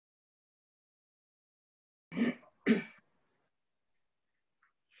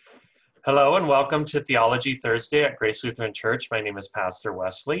Hello and welcome to Theology Thursday at Grace Lutheran Church. My name is Pastor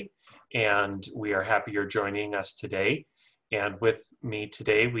Wesley, and we are happy you're joining us today. And with me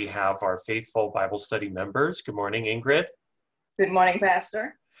today, we have our faithful Bible study members. Good morning, Ingrid. Good morning,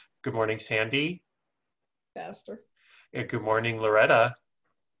 Pastor. Good morning, Sandy. Pastor. And good morning, Loretta.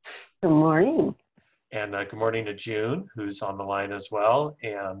 Good morning. And good morning to June, who's on the line as well.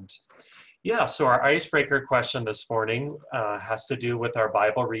 And yeah, so our icebreaker question this morning has to do with our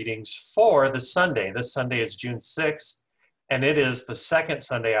Bible readings for this Sunday. This Sunday is June 6th, and it is the second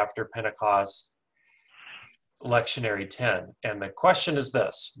Sunday after Pentecost, Lectionary 10. And the question is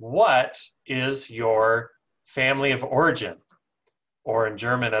this: what is your family of origin? Or in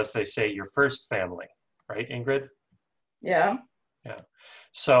German, as they say, your first family, right, Ingrid? Yeah. Yeah.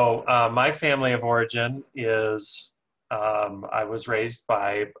 So my family of origin is, I was raised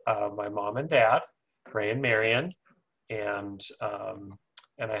by my mom and dad, Ray and Marion, and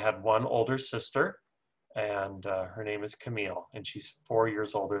I had one older sister, and her name is Camille, and she's 4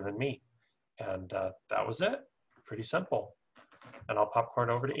 years older than me. And that was it. Pretty simple. And I'll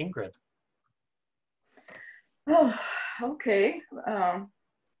popcorn over to Ingrid. Oh, okay.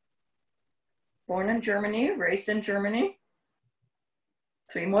 Born in Germany, raised in Germany.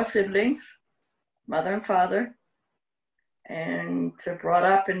 3 more siblings, mother and father, and brought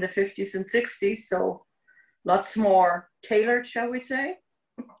up in the 50s and 60s, so lots more tailored, shall we say,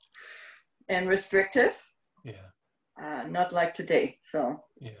 and restrictive. Yeah. Not like today, so.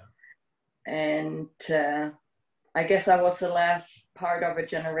 Yeah. And I guess I was the last part of a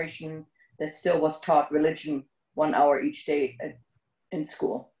generation that still was taught religion 1 hour each day in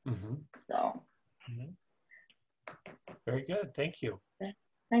school. Mm-hmm. So. Mm-hmm. Very good. Thank you.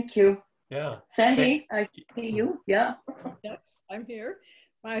 Thank you. Yeah. Sandy, I see you. Yeah. Yes, I'm here.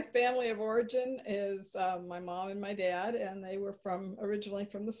 My family of origin is my mom and my dad, and they were originally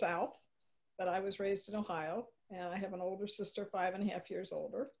from the South, but I was raised in Ohio, and I have an older sister, 5.5 years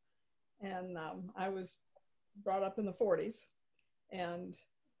older. And I was brought up in the 40s, and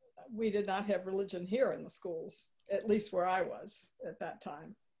we did not have religion here in the schools, at least where I was at that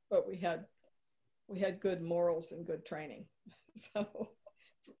time, but we had good morals and good training. So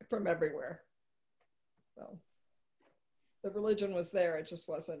from everywhere. So the religion was there, it just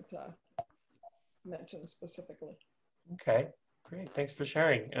wasn't mentioned specifically. Okay, great. Thanks for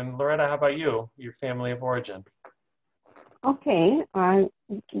sharing. And Loretta, how about you? Your family of origin? Okay, I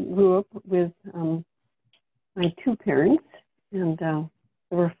grew up with my 2 parents, and there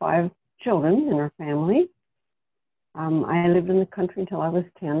were 5 children in our family. I lived in the country until I was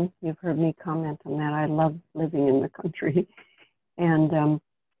 10. You've heard me comment on that. I love living in the country. And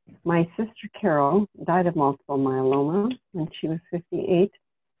my sister Carol died of multiple myeloma when she was 58.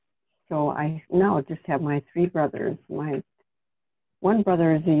 So I now just have my 3 brothers. My one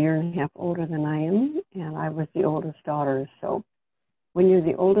brother is 1.5 years older than I am, and I was the oldest daughter. So when you're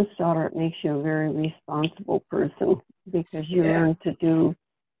the oldest daughter, it makes you a very responsible person because you learn to do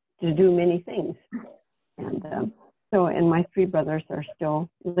many things. And and my 3 brothers are still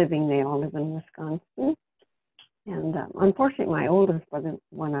living. They all live in Wisconsin. And unfortunately, my oldest brother,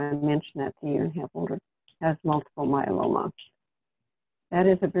 when I mentioned that, 1.5 years older, has multiple myeloma. That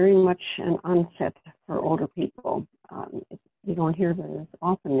is very much an onset for older people. You don't hear that as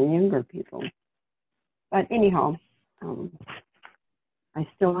often in younger people. But anyhow, I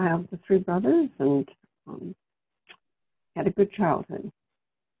still have the 3 brothers and had a good childhood.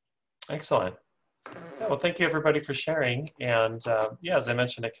 Excellent. Yeah, well, thank you everybody for sharing. And as I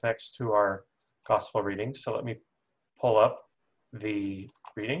mentioned, it connects to our gospel readings. So let me pull up the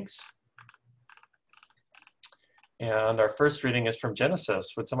readings. And our first reading is from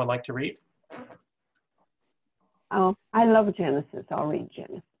Genesis. Would someone like to read? Oh, I love Genesis. I'll read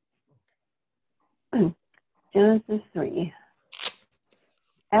Genesis. Genesis 3.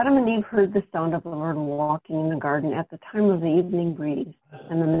 Adam and Eve heard the sound of the Lord walking in the garden at the time of the evening breeze,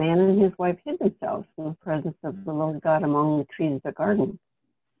 and the man and his wife hid themselves from the presence of the Lord God among the trees of the garden.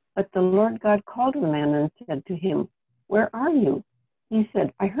 But the Lord God called to the man and said to him, "Where are you?" He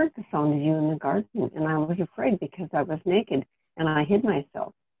said, "I heard the sound of you in the garden, and I was afraid because I was naked, and I hid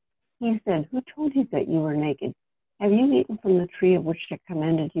myself." He said, "Who told you that you were naked? Have you eaten from the tree of which I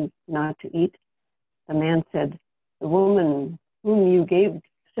commanded you not to eat?" The man said, "The woman whom you gave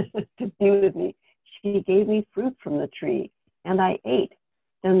to be with me, she gave me fruit from the tree, and I ate."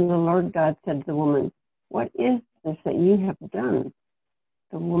 Then the Lord God said to the woman, "What is this that you have done?"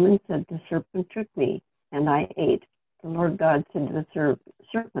 The woman said, "The serpent tricked me, and I ate." The Lord God said to the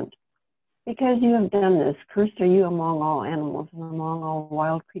serpent, "Because you have done this, cursed are you among all animals and among all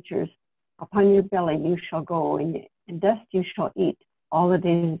wild creatures. Upon your belly you shall go, and dust you shall eat all the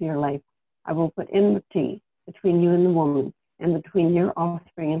days of your life. I will put enmity between you and the woman, and between your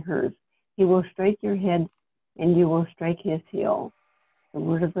offspring and hers. He will strike your head, and you will strike his heel. The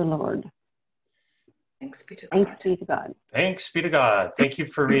word of the Lord. Thanks be to God. Thanks be to God. Thanks be to God. Thank you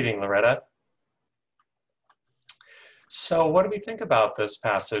for reading, Loretta. So what do we think about this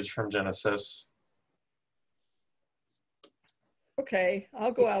passage from Genesis? Okay,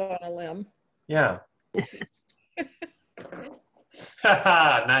 I'll go out on a limb. Yeah.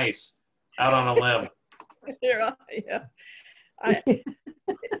 Nice. Out on a limb. Yeah.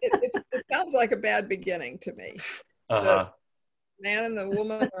 It sounds like a bad beginning to me. Uh-huh. The man and the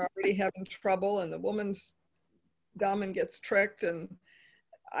woman are already having trouble, and the woman's dumb and gets tricked, and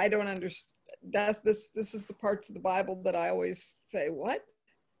I don't understand. This is the parts of the Bible that I always say, what?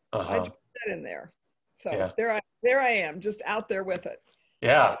 Uh-huh. Why'd you put that in there? So Yeah. there I am, just out there with it.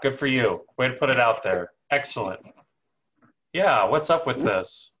 Yeah, good for you. Way to put it out there. Excellent. Yeah, what's up with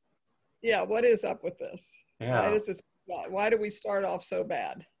this? Yeah, what is up with this? Yeah. Why do we start off so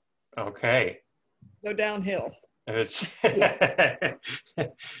bad? Okay. Go downhill. It's I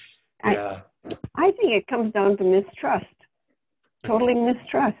think it comes down to mistrust. Totally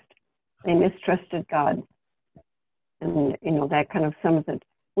mistrust. They mistrusted God. And, that kind of sums it,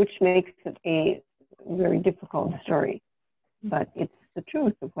 which makes it a very difficult story. But it's the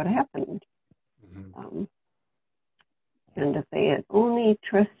truth of what happened. Mm-hmm. And if they had only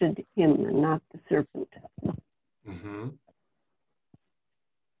trusted him and not the serpent. Mm-hmm.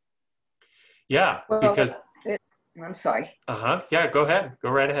 Yeah, Well, because... I'm sorry. Uh-huh. Yeah, go ahead. Go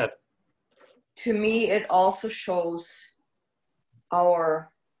right ahead. To me, it also shows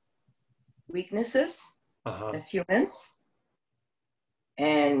our weaknesses as humans,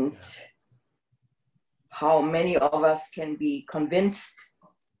 and how many of us can be convinced,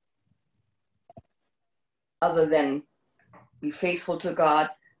 other than be faithful to God,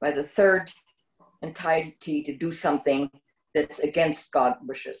 by the third entity to do something that's against God's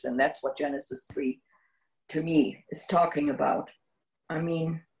wishes. And that's what Genesis 3, to me, is talking about. I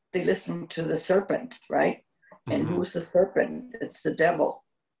mean, they listened to the serpent, right? And who's the serpent? It's the devil.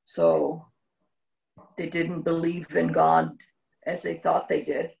 So they didn't believe in God as they thought they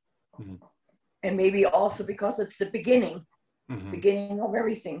did. And maybe also because it's the beginning of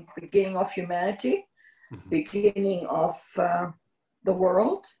everything, beginning of humanity, beginning of the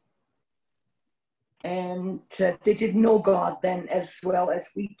world. And they didn't know God then as well as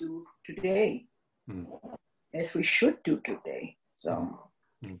we do today, as we should do today. So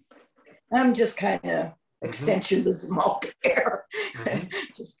I'm just kind of extensionism out there,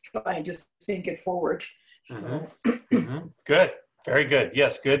 just trying to think it forward. So. Good, very good.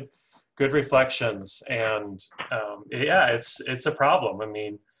 Yes, good reflections. And yeah, it's a problem. I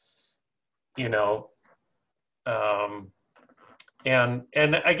mean,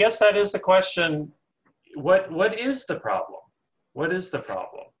 and I guess that is the question. What is the problem? What is the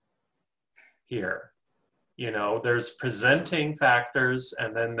problem here? There's presenting factors,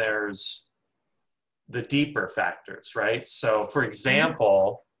 and then there's the deeper factors, right? So, for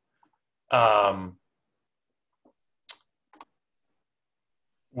example,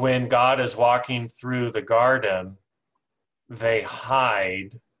 when God is walking through the garden, they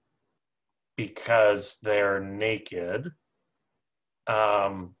hide because they're naked.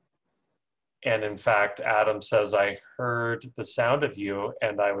 And in fact, Adam says, I heard the sound of you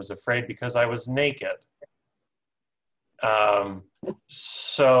and I was afraid because I was naked.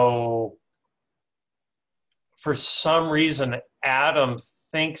 So for some reason, Adam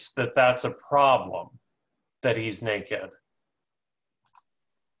thinks that that's a problem, that he's naked.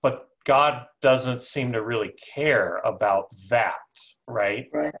 But God doesn't seem to really care about that, right?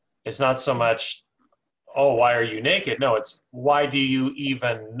 Right. It's not so much, oh, why are you naked? No, it's why do you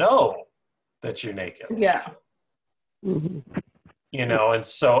even know that you're naked? Yeah. And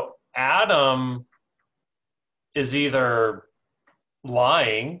so Adam is either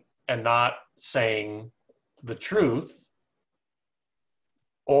lying and not saying the truth,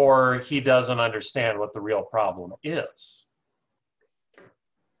 or he doesn't understand what the real problem is.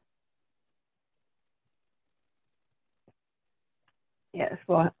 Yes,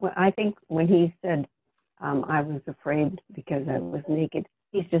 well, I think when he said, I was afraid because I was naked,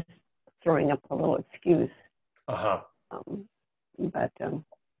 he's just throwing up a little excuse. But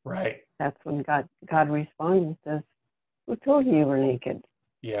right. That's when God responds and says, who told you were naked?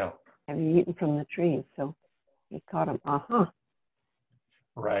 Yeah. Have you eaten from the tree? So he caught him.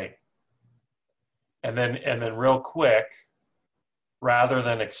 Right. And then real quick, rather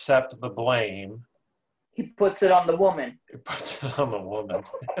than accept the blame, he puts it on the woman. He puts it on the woman.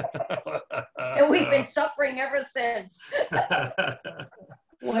 And we've been suffering ever since.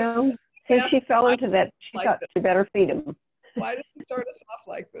 Well, since she fell into that, she like thought this? she better feed him. Why did you start us off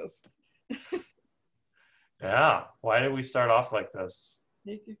like this? Yeah. Why did we start off like this?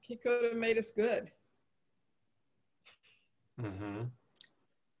 He could have made us good. Mm-hmm.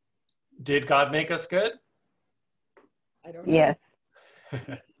 Did God make us good? I don't know. Yes,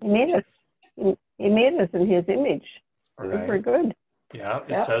 he made us. He made us in his image. Right. Super good. Yeah. It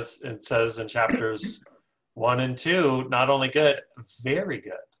Yep. says in chapters 1 and 2, not only good, very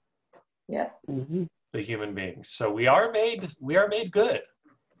good. Yeah. Mm-hmm. The human beings. So we are made good.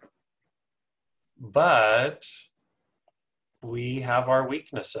 But we have our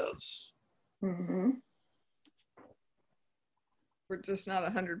weaknesses. Mm-hmm. We're just not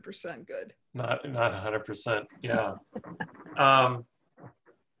 100% good. Not 100%. Yeah.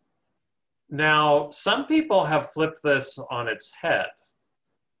 Now, some people have flipped this on its head.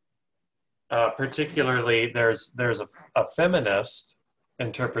 Particularly, there's a feminist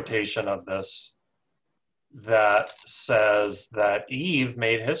interpretation of this that says that Eve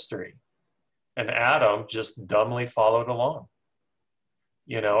made history and Adam just dumbly followed along.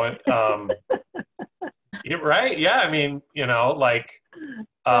 Right? Yeah. I mean, like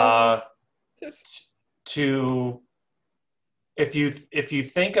to if you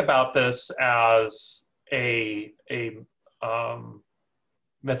think about this as a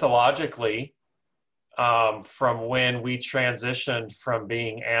mythologically, from when we transitioned from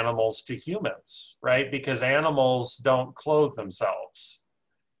being animals to humans, right? Because animals don't clothe themselves.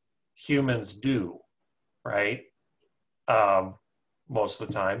 Humans do, right? Most of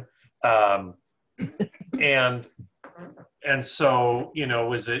the time. And so,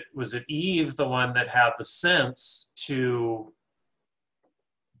 was it Eve, the one that had the sense to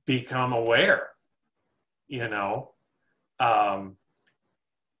become aware, and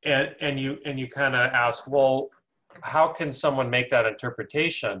you kind of ask, well, how can someone make that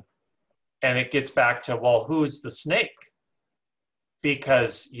interpretation? And it gets back to, well, who's the snake?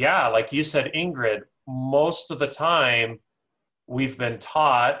 Because, yeah, like you said, Ingrid, most of the time we've been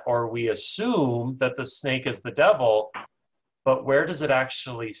taught or we assume that the snake is the devil, but where does it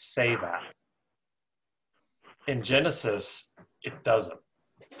actually say that? In Genesis, it doesn't.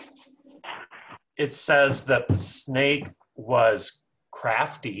 It says that the snake was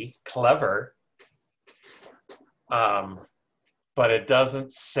crafty, clever, but it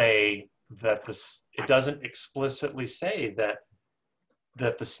doesn't say that it doesn't explicitly say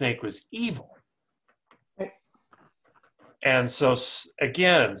that the snake was evil. And so,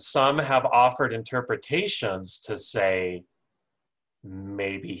 again, some have offered interpretations to say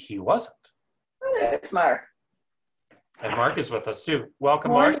maybe he wasn't. There's Mark. And Mark is with us too.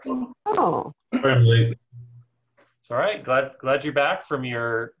 Welcome, Mark. Oh, I'm late. It's all right. Glad you're back from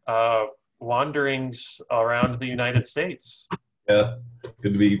your wanderings around the United States. Yeah,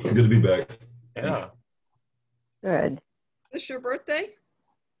 good to be back. Yeah. good. Is this your birthday?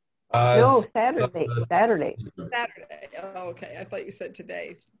 No, It's, Saturday. Saturday. Oh, okay. I thought you said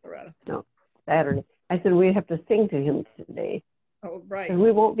today, Loretta. No, Saturday. I said we have to sing to him today. Oh, right. And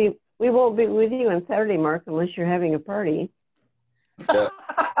we won't be with you on Saturday, Mark, unless you're having a party. Yeah.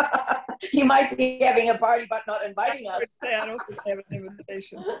 You might be having a party, but not inviting us. I don't think I have an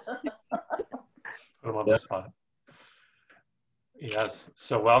invitation. Put him on the spot. Yes.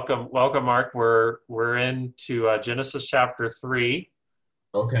 So welcome, Mark. We're into Genesis chapter 3.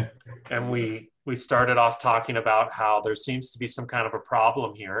 Okay. And we started off talking about how there seems to be some kind of a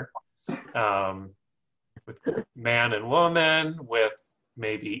problem here, with man and woman, with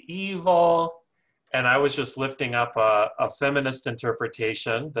maybe evil. And I was just lifting up a feminist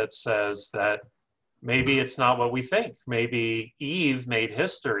interpretation that says that maybe it's not what we think. Maybe Eve made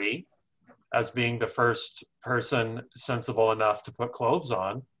history as being the first person sensible enough to put clothes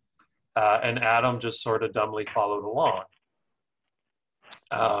on, and Adam just sort of dumbly followed along.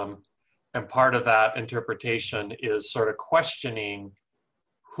 And part of that interpretation is sort of questioning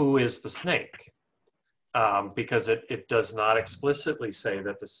who is the snake, because it does not explicitly say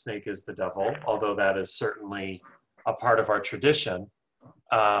that the snake is the devil, although that is certainly a part of our tradition.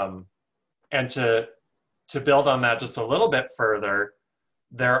 And to build on that just a little bit further,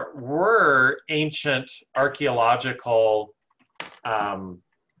 there were ancient archaeological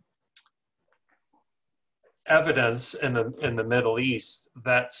evidence in the Middle East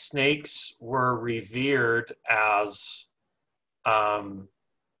that snakes were revered as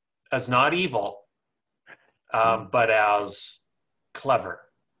not evil, but as clever,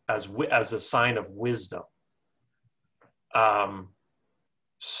 as a sign of wisdom.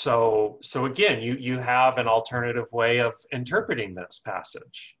 So again, you have an alternative way of interpreting this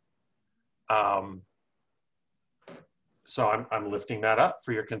passage. so I'm lifting that up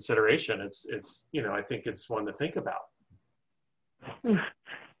for your consideration. It's you know, I think it's one to think about.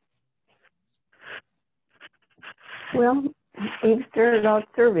 Well, Eve started out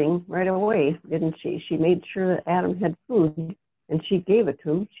serving right away, didn't she? She made sure that Adam had food, and she gave it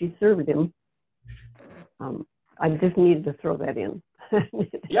to him. She served him. I just needed to throw that in.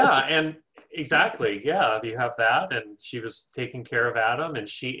 Yeah, and exactly. Yeah, you have that, and she was taking care of Adam, and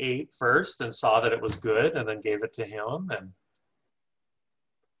she ate first and saw that it was good, and then gave it to him, and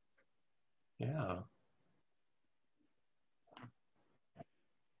yeah.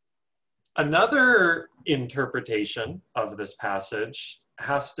 Another interpretation of this passage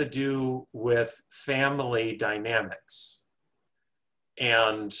has to do with family dynamics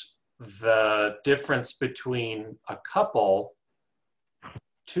and the difference between a couple,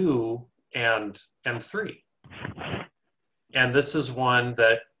 2 and 3. And this is one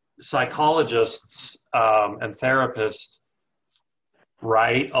that psychologists and therapists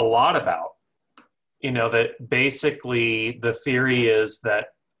write a lot about. You know, that basically the theory is that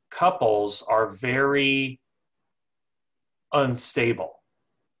couples are very unstable.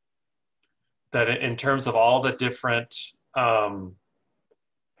 That in terms of all the different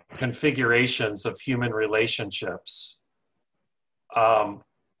configurations of human relationships,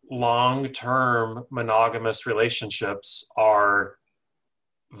 long-term monogamous relationships are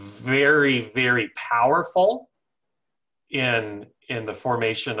very, very powerful in the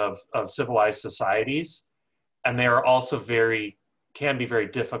formation of civilized societies, and they are also can be very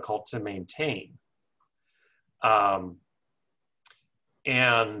difficult to maintain.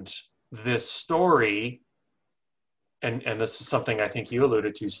 And this story, and this is something I think you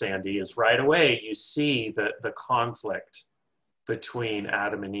alluded to, Sandy, is right away you see the conflict between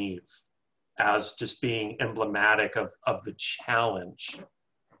Adam and Eve as just being emblematic of the challenge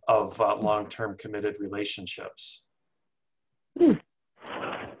of long-term committed relationships.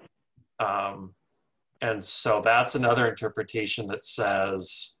 And so that's another interpretation that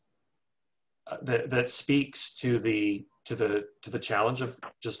says that speaks to the challenge of,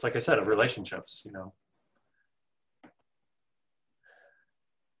 just like I said, of relationships, you know.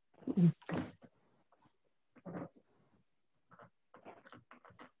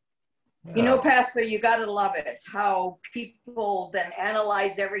 You know, Pastor, you got to love it, how people then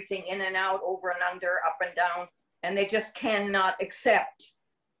analyze everything in and out, over and under, up and down, and they just cannot accept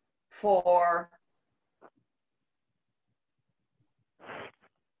for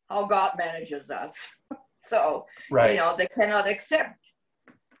how God manages us. So, right. You know, they cannot accept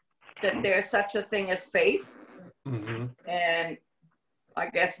that there's such a thing as faith. Mm-hmm. And I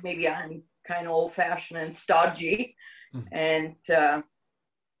guess maybe I'm kind of old-fashioned and stodgy. Mm-hmm. And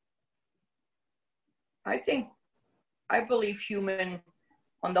I believe human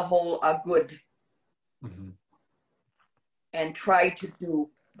on the whole are good. Mm-hmm. And try to do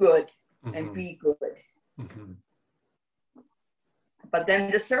good. Mm-hmm. And be good. Mm-hmm. But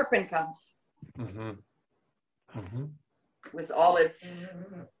then the serpent comes. Mm-hmm. Mm-hmm. With all its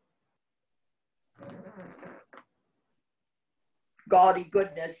gaudy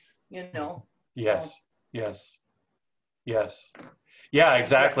goodness, you know. Yes, yes, yes. Yeah,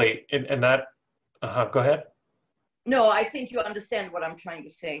 exactly. And that, go ahead. No, I think you understand what I'm trying to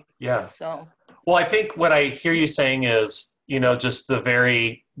say. Yeah. So. Well, I think what I hear you saying is, you know, just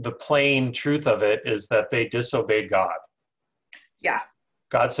the plain truth of it is that they disobeyed God. Yeah.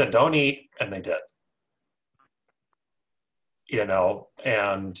 God said, don't eat, and they did. You know,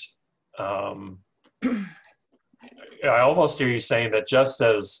 and I almost hear you saying that just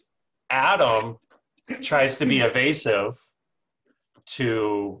as Adam tries to be evasive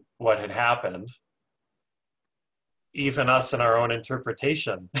to what had happened, even us in our own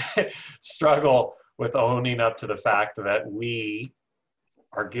interpretation struggle with owning up to the fact that we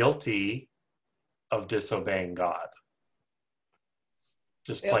are guilty of disobeying God.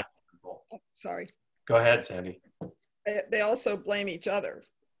 Just plain simple. Oh, sorry. Go ahead, Sandy. They also blame each other.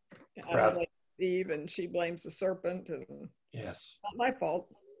 I Right. blame Eve, and she blames the serpent, and Yes. not my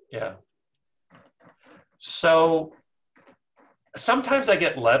fault. Yeah. So sometimes I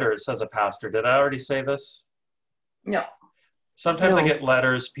get letters as a pastor. Did I already say this? No. Sometimes No. I get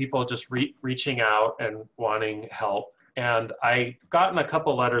letters, people just reaching out and wanting help. And I gotten a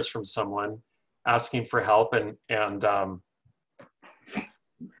couple letters from someone asking for help, and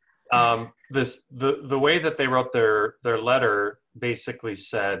the way that they wrote their letter basically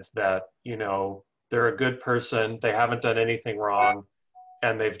said that, you know, they're a good person, they haven't done anything wrong,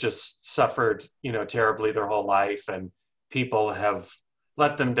 and they've just suffered, you know, terribly their whole life, and people have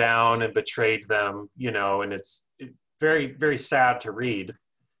let them down and betrayed them, you know, and it's very, very sad to read.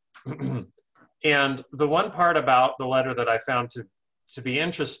 And the one part about the letter that I found to be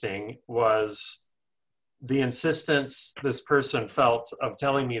interesting was the insistence this person felt of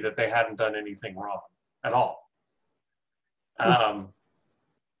telling me that they hadn't done anything wrong at all.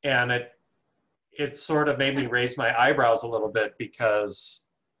 And it sort of made me raise my eyebrows a little bit, because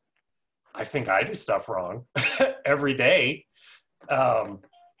I think I do stuff wrong every day.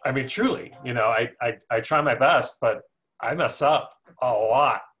 I mean, truly, you know, I try my best, but I mess up a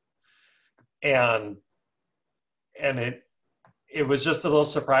lot. And it was just a little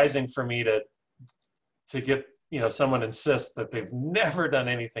surprising for me to get, you know, someone insists that they've never done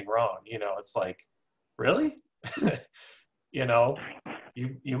anything wrong. You know, it's like, really? You know,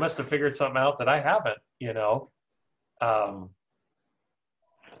 you must have figured something out that I haven't, you know. I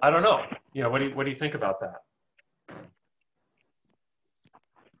don't know. You know, what do you think about that?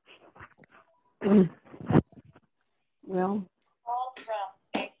 Well,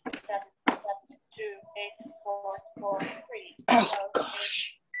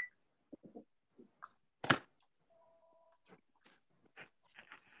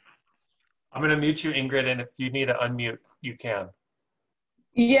 I'm going to mute you, Ingrid, and if you need to unmute, you can.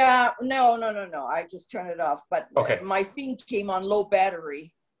 Yeah, no. I just turned it off, but Okay. my thing came on low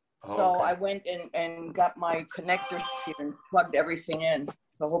battery. Oh, So okay. I went and got my connectors here and plugged everything in.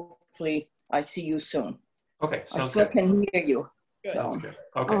 So hopefully I see you soon. Okay, I sounds still good. can hear you. Good. So Sounds good.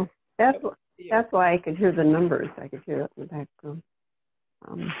 Okay. oh, that's why I could hear the numbers. I could hear it in the background.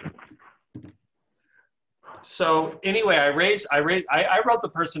 So anyway, I wrote the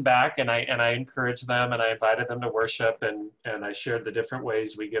person back, and I encouraged them, and I invited them to worship, and I shared the different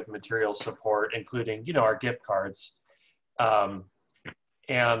ways we give material support, including, you know, our gift cards. But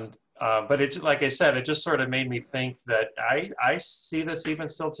it, like I said, it just sort of made me think that I see this even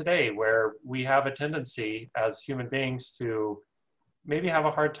still today, where we have a tendency as human beings to maybe have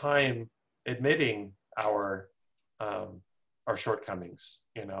a hard time admitting our shortcomings,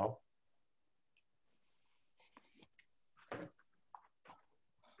 you know.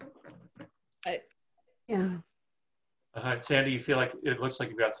 Yeah. Sandy, you feel like it looks like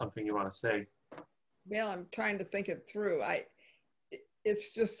you've got something you want to say. Well, I'm trying to think it through.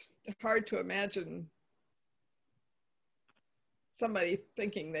 It's just hard to imagine somebody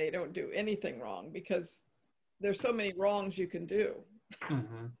thinking they don't do anything wrong, because there's so many wrongs you can do.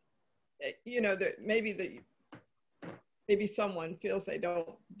 Mm-hmm. You know, that maybe someone feels they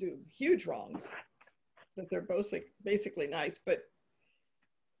don't do huge wrongs, that they're both basically nice, but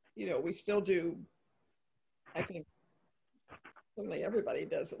you know, we still do. I think certainly everybody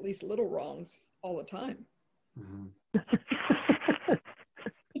does at least little wrongs all the time. Mm-hmm.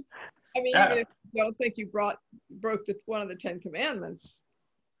 I mean, Yeah. even if you don't think you broke one of the 10 Commandments,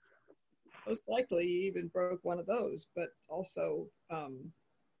 most likely you even broke one of those. But also,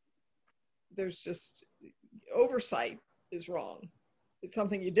 there's just oversight is wrong. It's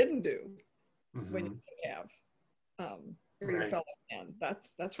something you didn't do Mm-hmm. when you should have for your Right. fellow man.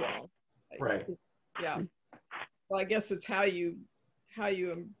 That's wrong. Right. Yeah. Well, I guess it's how you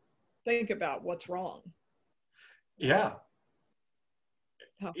think about what's wrong. Yeah.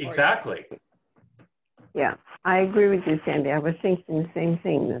 How far Exactly. Yeah, I agree with you, Sandy. I was thinking the same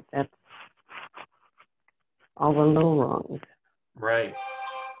thing, that's all the little wrongs. Right.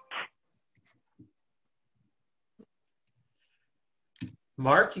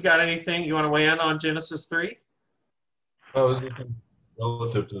 Mark, you got anything you want to weigh in on Genesis 3? I was just thinking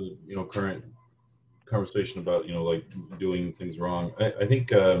relative to, you know, current conversation about, you know, like doing things wrong. I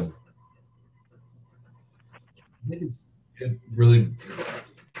think it really,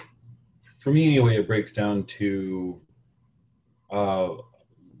 for me anyway, it breaks down to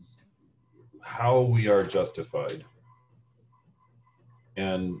how we are justified.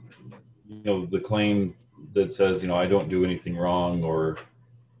 And, you know, the claim that says, you know, I don't do anything wrong, or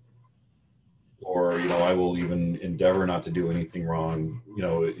you know, I will even endeavor not to do anything wrong, you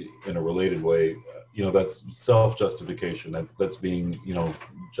know, in a related way, you know, that's self-justification. That's being, you know,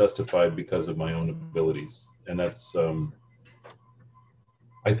 justified because of my own abilities. And that's,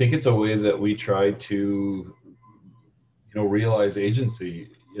 I think it's a way that we try to, you know, realize agency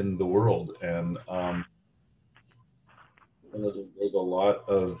in the world. And there's a lot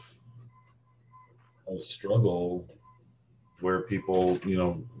of struggle where people, you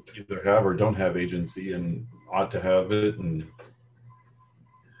know, either have or don't have agency and ought to have it, and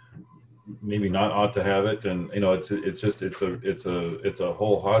maybe not ought to have it. And, you know, it's a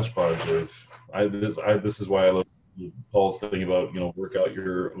whole hodgepodge of, this is why I love Paul's thing about, you know, work out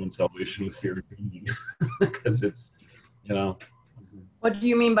your own salvation with fear and trembling, because it's, you know. what do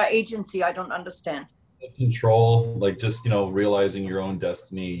you mean by agency? I don't understand. Control, like just, realizing your own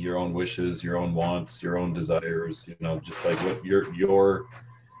destiny, your own wishes, your own wants, your own desires, just like what you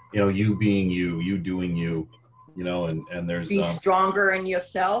being you doing you, and there's, Be stronger in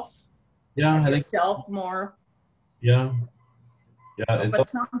yourself. yeah, Have I think, yourself more. yeah, yeah, But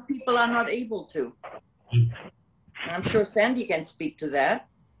some people are not able to. I'm sure Sandy can speak to that.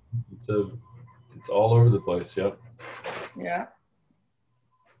 it's all over the place. Yep. Yeah.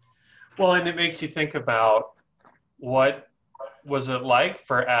 Well, and it makes you think about what was it like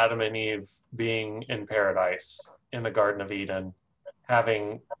for Adam and Eve being in paradise in the Garden of Eden,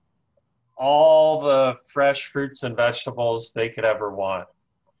 having all the fresh fruits and vegetables they could ever want.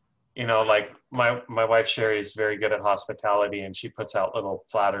 Like my wife Sherry is very good at hospitality, and she puts out little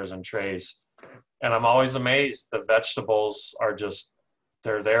platters and trays. And I'm always amazed the vegetables are just,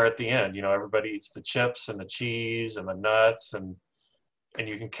 they're there at the end. Everybody eats the chips and the cheese and the nuts, and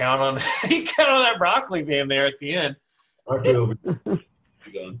you can count on you count on that broccoli being there at the end. Broccoli will be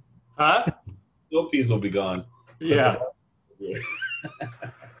gone. Huh? No peas will be gone. Yeah.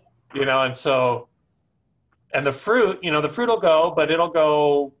 And so, and the fruit will go, but it'll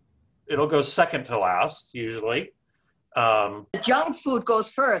go second to last usually. The junk food goes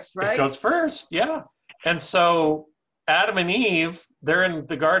first, right? It goes first, yeah. And so Adam and Eve, they're in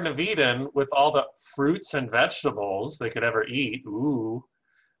the Garden of Eden with all the fruits and vegetables they could ever eat. Ooh.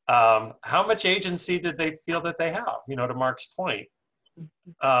 How much agency did they feel that they have, to Mark's point?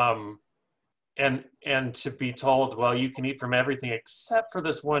 And to be told, well, you can eat from everything except for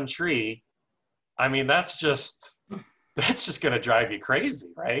this one tree. I mean, that's just going to drive you crazy,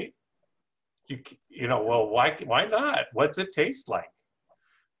 right? Well, why not? What's it taste like?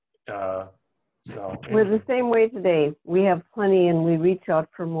 We're the same way today. We have plenty and we reach out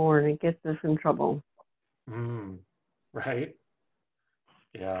for more, and it gets us in trouble. Right?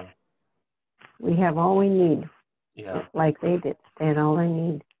 Yeah. We have all we need. Yeah. Like they did. They had all they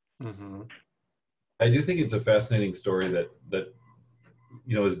need. Mm-hmm. I do think it's a fascinating story that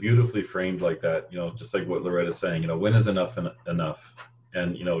is beautifully framed like that. Just like what Loretta's saying. When is enough enough?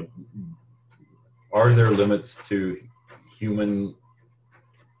 And are there limits to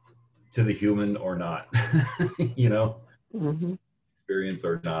the human or not? Mm-hmm. Experience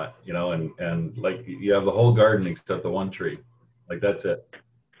or not? And like you have the whole garden except the one tree. Like that's it.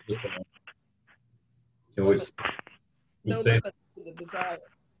 Just the one. No limit to the desire.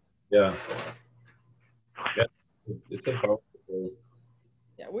 Yeah. Yeah. It's a powerful story.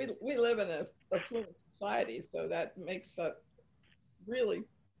 Yeah, we live in a affluent society, so that makes it really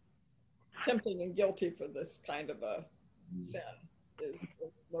tempting and guilty for this kind of a sin, is,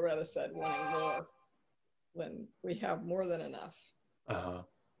 as Loretta said, wanting more when we have more than enough. Uh-huh.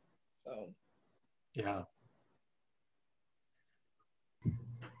 So. Yeah.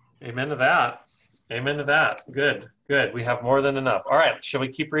 Amen to that. Amen to that. Good. We have more than enough. All right. Shall we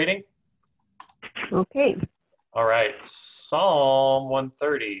keep reading? Okay. All right. Psalm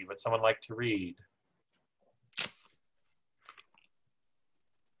 130. Would someone like to read?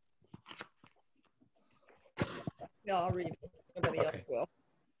 Yeah, I'll read it. Nobody else will.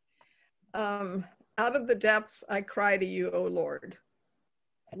 Out of the depths I cry to you, O Lord.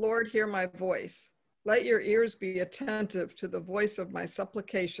 Lord, hear my voice. Let your ears be attentive to the voice of my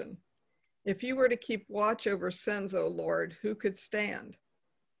supplication. If you were to keep watch over sins, O Lord, who could stand?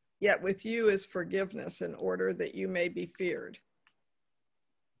 Yet with you is forgiveness in order that you may be feared.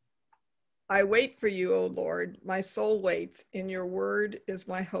 I wait for you, O Lord. My soul waits. In your word is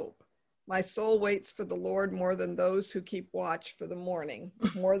my hope. My soul waits for the Lord more than those who keep watch for the morning,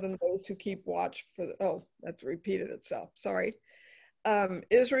 more than those who keep watch for the, oh, that's repeated itself. Sorry.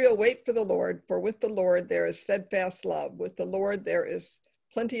 Israel, wait for the Lord, for with the Lord there is steadfast love. With the Lord there is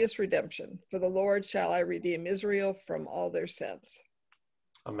plenteous redemption. For the Lord shall I redeem Israel from all their sins.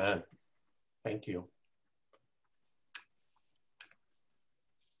 Amen. Thank you.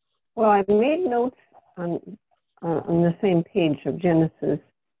 Well, I made notes on the same page of Genesis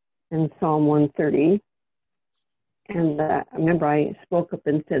and Psalm 130. And I remember I spoke up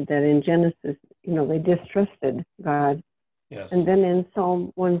and said that in Genesis, they distrusted God. Yes. And then in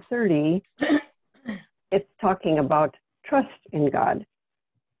Psalm 130, it's talking about trust in God.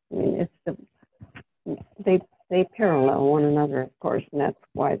 I mean, they parallel one another, of course, and that's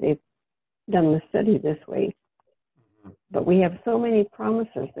why they've done the study this way. But we have so many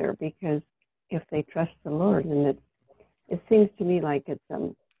promises there because if they trust the Lord, and it seems to me like it's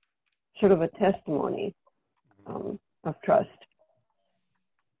sort of a testimony of trust.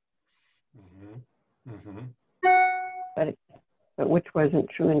 Mm-hmm. Mm-hmm. But which wasn't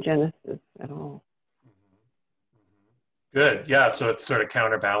true in Genesis at all. Good. Yeah. So it sort of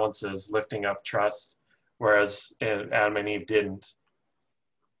counterbalances lifting up trust whereas Adam and Eve didn't.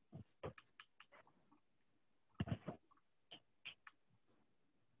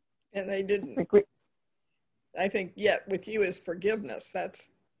 And they didn't. I think yet with you is forgiveness.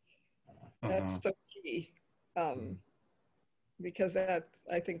 That's so key, because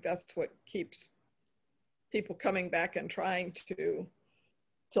I think that's what keeps people coming back and trying to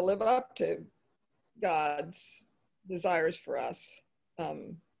live up to God's desires for us.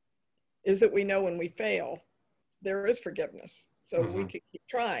 Is that we know when we fail, there is forgiveness, so we can keep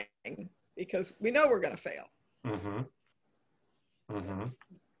trying because we know we're going to fail.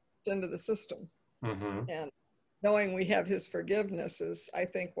 Into the system, and knowing we have His forgiveness is, I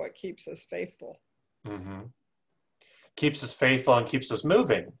think, what keeps us faithful. Keeps us faithful and keeps us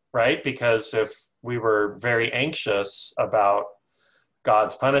moving, right? Because if we were very anxious about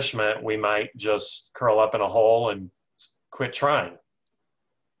God's punishment, we might just curl up in a hole and quit trying.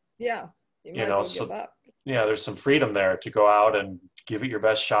 Yeah, you might as well so give up. Yeah, there's some freedom there to go out and give it your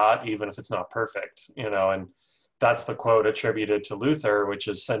best shot, even if it's not perfect, and that's the quote attributed to Luther, which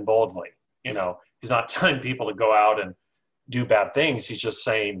is sin boldly. He's not telling people to go out and do bad things. He's just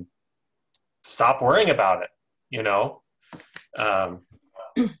saying, stop worrying about it,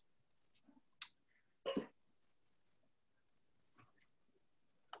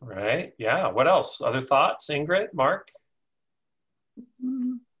 Right. Yeah. What else? Other thoughts, Ingrid, Mark?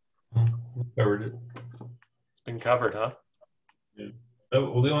 Covered it. It's been covered, huh? Yeah.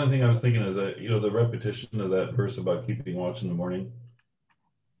 Well, the only thing I was thinking is that, the repetition of that verse about keeping watch in the morning,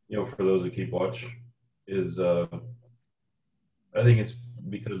 for those that keep watch, is, I think it's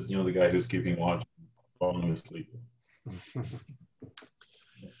because, the guy who's keeping watch falling asleep.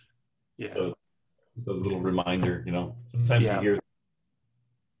 Yeah. So, it's a little reminder, sometimes you hear.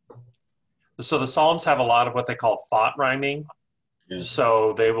 So the Psalms have a lot of what they call thought rhyming. Yeah.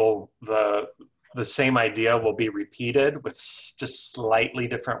 So they will, the same idea will be repeated with just slightly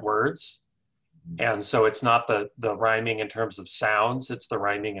different words. And so it's not the rhyming in terms of sounds, it's the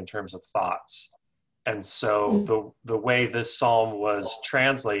rhyming in terms of thoughts. And so the way this psalm was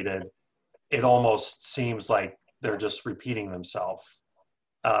translated, it almost seems like they're just repeating themselves.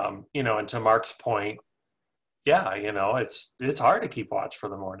 And to Mark's point, yeah, it's hard to keep watch for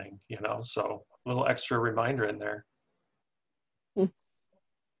the morning, so a little extra reminder in there.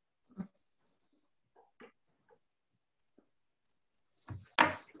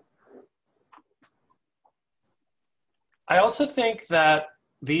 I also think that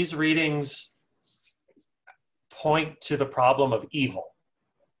these readings point to the problem of evil.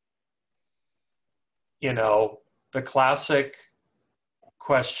 The classic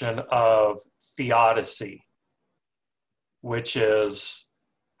question of theodicy, which is,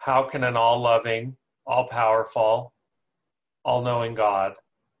 how can an all-loving, all-powerful, all-knowing God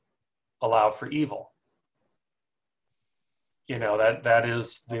allow for evil? That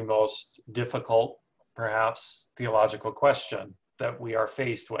is the most difficult, perhaps, theological question that we are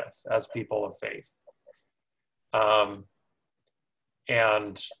faced with as people of faith.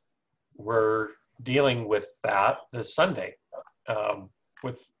 And we're dealing with that this Sunday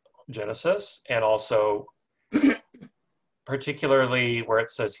with Genesis, and also particularly where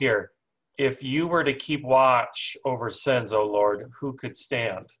it says here, if you were to keep watch over sins, O Lord, who could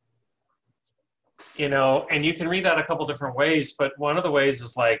stand? And you can read that a couple different ways, but one of the ways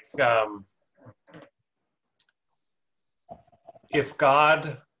is like, if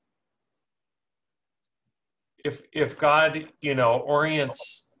God,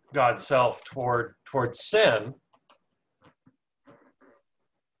 orients God's self toward sin,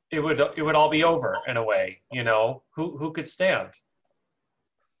 it would all be over in a way. Who could stand?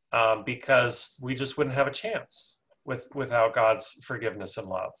 Because we just wouldn't have a chance without God's forgiveness and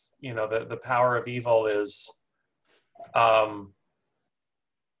love. The power of evil is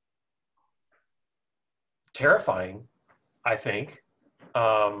terrifying, I think,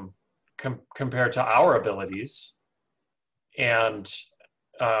 compared to our abilities, and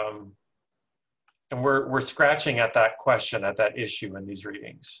we're scratching at that question, at that issue in these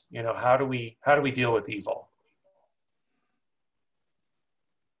readings. How do we deal with evil?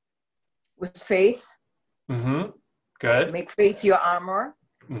 With faith. Good. Make faith your armor.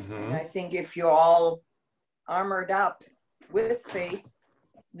 And I think if you're all armored up with faith,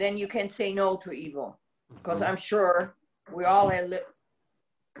 then you can say no to evil. Because I'm sure we all have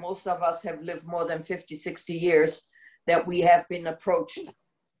most of us have lived more than 50, 60 years that we have been approached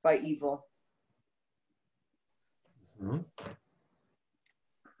by evil.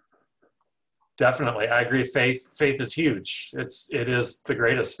 Definitely. I agree. Faith is huge. It is the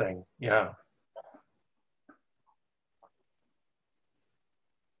greatest thing. Yeah.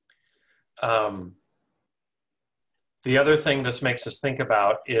 The other thing this makes us think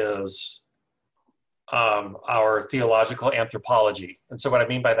about is our theological anthropology. And so what I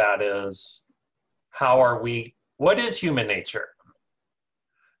mean by that is, what is human nature,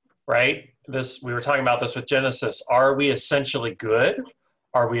 right? We were talking about this with Genesis. Are we essentially good?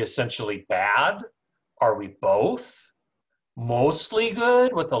 Are we essentially bad? Are we both? Mostly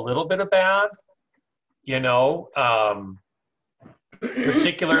good with a little bit of bad?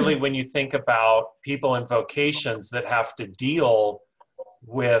 Particularly when you think about people in vocations that have to deal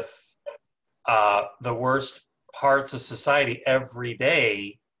with the worst parts of society every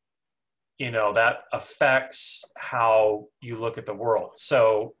day, that affects how you look at the world.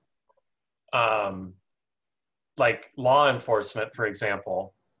 So, like law enforcement, for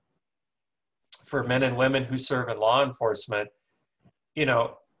example, for men and women who serve in law enforcement,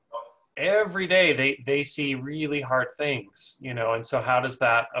 every day they see really hard things, and so how does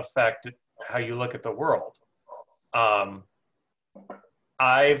that affect how you look at the world?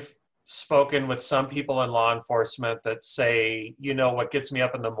 I've spoken with some people in law enforcement that say, what gets me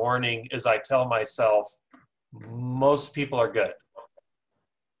up in the morning is I tell myself most people are good,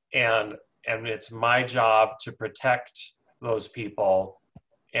 and it's my job to protect those people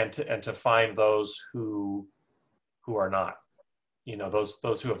and to find those who are not,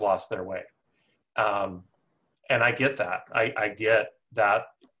 those who have lost their way. And I get that. I get that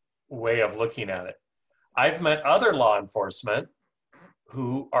way of looking at it. I've met other law enforcement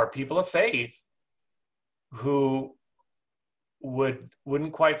who are people of faith who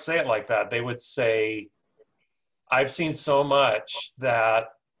wouldn't quite say it like that. They would say, I've seen so much that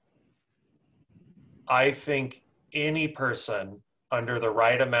I think any person under the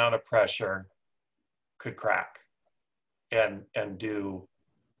right amount of pressure could crack and do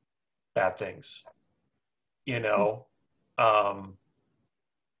bad things,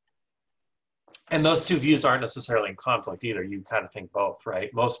 and those two views aren't necessarily in conflict either. You kind of think both, right?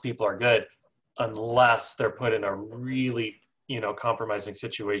 Most people are good unless they're put in a really, compromising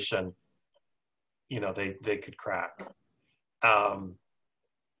situation, they could crack. And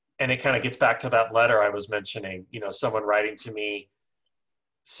it kind of gets back to that letter I was mentioning, someone writing to me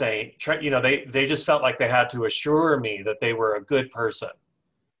saying, they just felt like they had to assure me that they were a good person.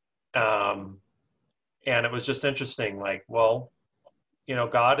 And it was just interesting, like, well,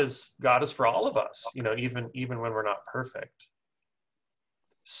 God is for all of us, even when we're not perfect.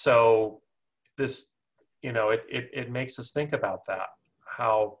 So this, it makes us think about that,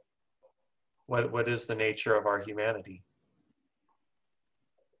 what is the nature of our humanity?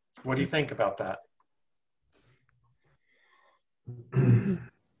 What do you think about that?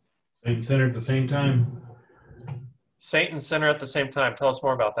 Saint sinner at the same time. Saint and sinner at the same time. Tell us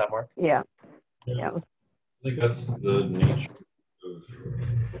more about that, Mark. Yeah. I think that's the nature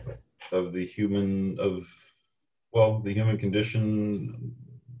of the human condition.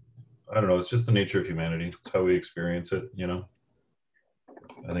 I don't know. It's just the nature of humanity. It's how we experience it.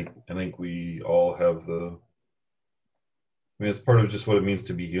 I think we all have it's part of just what it means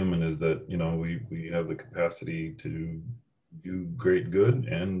to be human, is that, we have the capacity to do great good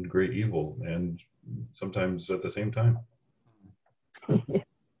and great evil, and sometimes at the same time.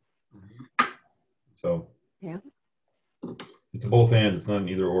 So yeah, it's a both and, it's not an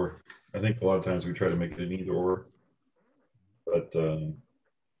either or. I think a lot of times we try to make it an either or, but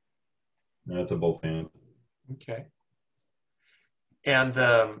it's a both and. Okay. And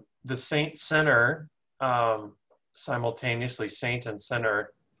the saint sinner, simultaneously saint and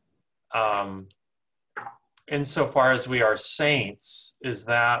sinner, insofar as we are saints, is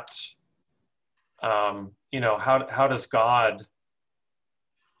that, how does God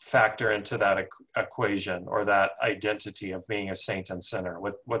factor into that equation, or that identity of being a saint and sinner?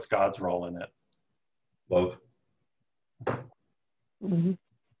 What's God's role in it? Love. Mm-hmm.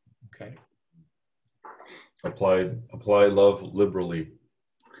 Okay. Apply love liberally.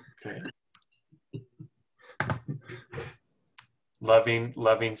 Okay.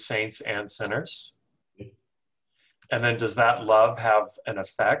 Loving saints and sinners. And then does that love have an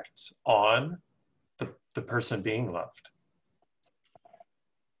effect on the person being loved?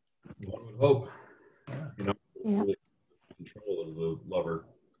 One would hope. Yeah. Really control of the lover.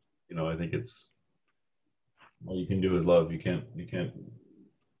 I think it's all you can do is love. You can't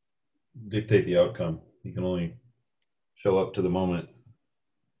dictate the outcome. You can only show up to the moment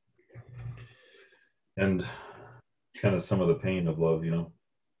and kind of some of the pain of love,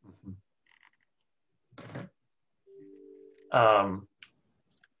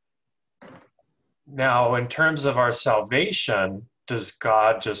 Now, in terms of our salvation, does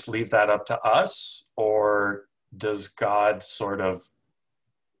God just leave that up to us, or does God sort of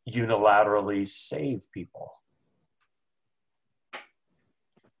unilaterally save people?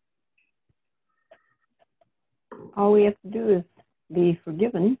 all we have to do is be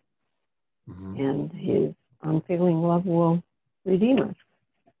forgiven, Mm-hmm. and his unfailing love will redeem us.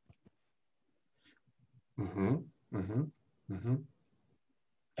 Mm-hmm. Mm-hmm. Mm-hmm.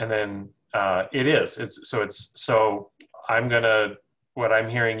 And then what I'm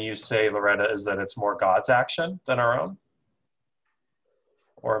hearing you say, Loretta, is that it's more God's action than our own?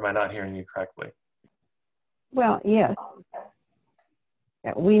 Or am I not hearing you correctly? Well, yes.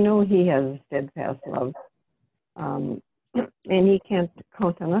 Yeah, we know he has a steadfast love, and he can't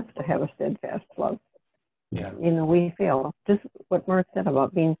count on us to have a steadfast love. Yeah. You know, we fail. Just what Mark said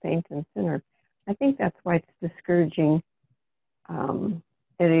about being saint and sinner. I think that's why it's discouraging,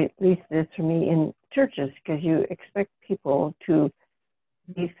 at least it is for me, in churches, because you expect people to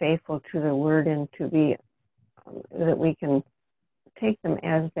be faithful to the word and to be, that we can take them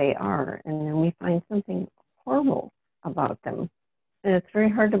as they are, and then we find something horrible about them. And it's very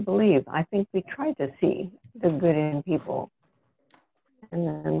hard to believe. I think we try to see the good in people, and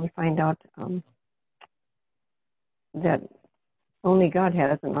then we find out that only God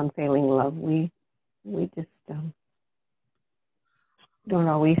has an unfailing love. We just don't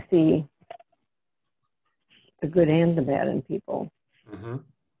always see the good and the bad in people. Mm-hmm.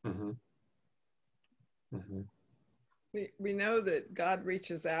 Mm-hmm. Mm-hmm. We know that God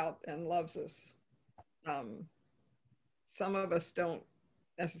reaches out and loves us. Some of us don't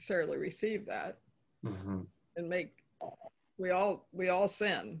necessarily receive that, Mm-hmm. and we all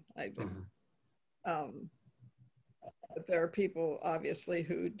sin. Mm-hmm. But there are people obviously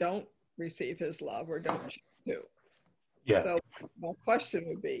who don't receive his love or don't choose to. Yeah. So my question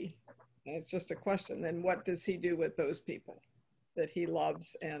would be, and it's just a question, then what does he do with those people that he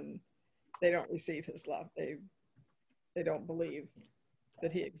loves and they don't receive his love? They don't believe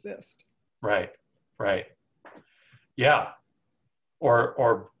that he exists. Right. Right. Yeah.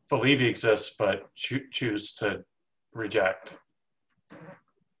 Or believe he exists, but choose to reject.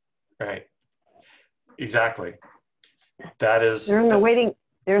 Right. Exactly. That is. They're in the waiting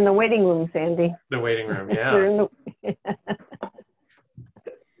room, Sandy. The waiting room. Yeah. They're in the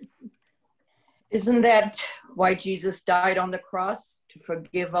Isn't that why Jesus died on the cross? To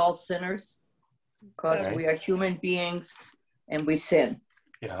forgive all sinners? Because Right. we are human beings and we sin.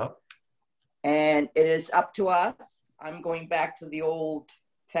 Yeah. And it is up to us. I'm going back to the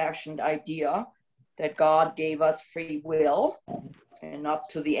old-fashioned idea that God gave us free will, and not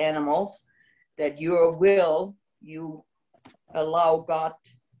to the animals, that your will, you allow God,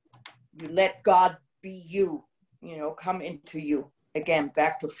 you let God be you, come into you. Again,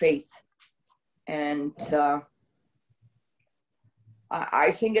 back to faith. And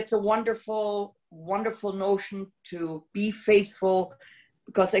I think it's a wonderful, wonderful notion to be faithful,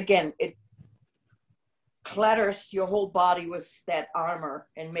 because again, it clatters your whole body with that armor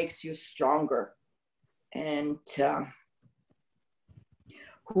and makes you stronger. And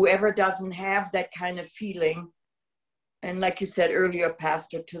whoever doesn't have that kind of feeling, and like you said earlier,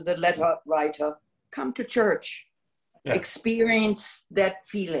 Pastor, to the letter writer, come to church, Yeah. experience that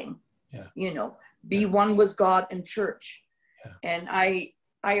feeling, Yeah. Be one with God in church. Yeah. And I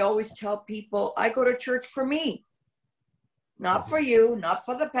always tell people, I go to church for me, not for you, not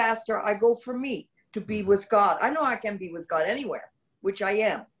for the pastor. I go for me, to be with God. I know I can be with God anywhere, which I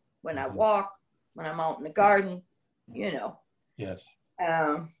am, when I walk, when I'm out in the garden, Yes.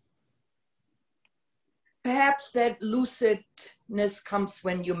 Perhaps that lucidness comes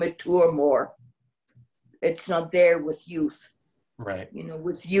when you mature more. It's not there with youth. Right.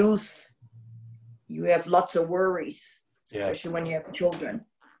 With youth, you have lots of worries, especially Yes. when you have children.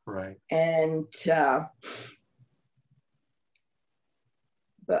 Right. And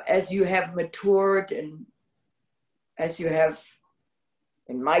but as you have matured, and as you have,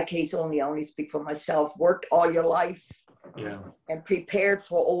 in my case I only speak for myself, worked all your life, Yeah. and prepared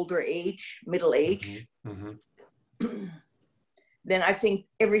for older age, middle age, Mm-hmm. then I think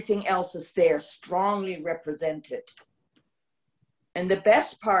everything else is there, strongly represented. And the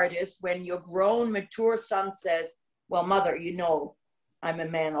best part is when your grown, mature son says, well, mother, I'm a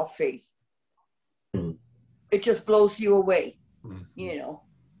man of faith. Mm-hmm. It just blows you away. Mm-hmm.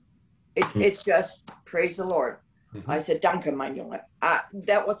 It's just, praise the Lord. Mm-hmm. I said, danke, mein Junge.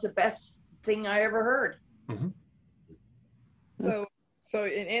 That was the best thing I ever heard. Mm-hmm. So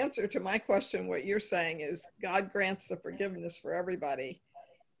in answer to my question, what you're saying is God grants the forgiveness for everybody.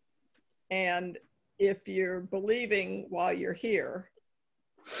 And if you're believing while you're here,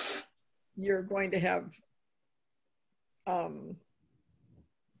 you're going to have,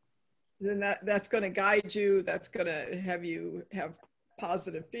 then that's going to guide you. That's going to have you have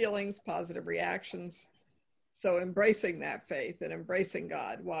positive feelings, positive reactions. So embracing that faith and embracing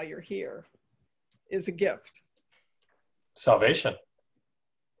God while you're here is a gift. Salvation.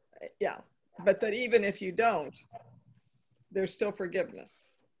 Yeah, but that even if you don't, there's still forgiveness.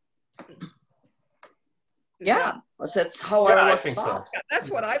 Yeah, that's how Yeah, I I was think so. taught. Yeah, that's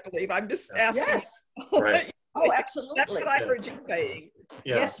what I believe. I'm just asking. Yes. Right. Oh, That's absolutely. what I heard you saying.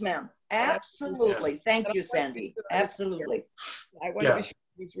 Yeah. Yes, ma'am. Absolutely. Thank you, Sandy. Absolutely. I want to be sure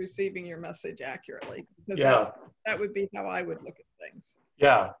I was receiving your message accurately, because that would be how I would look at things.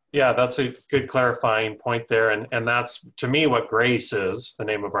 Yeah, that's a good clarifying point there. And that's, to me, what grace is, the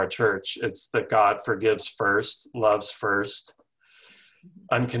name of our church. It's that God forgives first, loves first,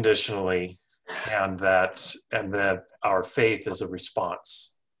 unconditionally, and that our faith is a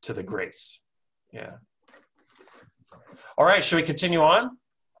response to the grace. Yeah. All right, should we continue on?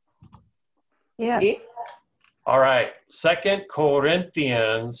 Yeah. All right, 2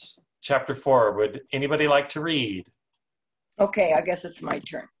 Corinthians chapter 4. Would anybody like to read? Okay, I guess it's my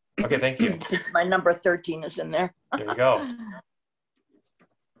turn. Okay, thank you. Since my number 13 is in there. There you go.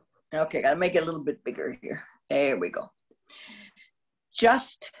 Okay, gotta make it a little bit bigger here. There we go.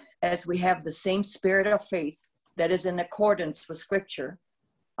 Just as we have the same spirit of faith that is in accordance with Scripture,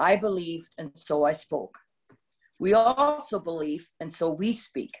 I believed and so I spoke. We also believe and so we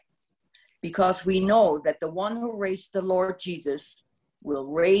speak, because we know that the one who raised the Lord Jesus will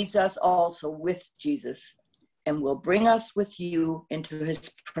raise us also with Jesus and will bring us with you into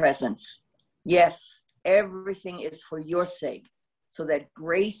his presence. Yes, everything is for your sake, so that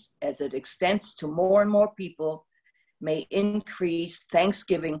grace, as it extends to more and more people, may increase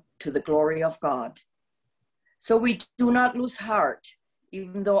thanksgiving to the glory of God. So we do not lose heart,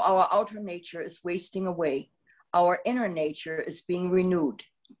 even though our outer nature is wasting away. Our inner nature is being renewed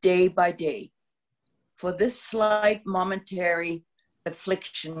day by day. For this slight momentary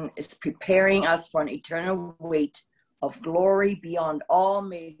affliction is preparing us for an eternal weight of glory beyond all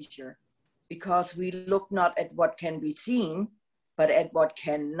measure, because we look not at what can be seen, but at what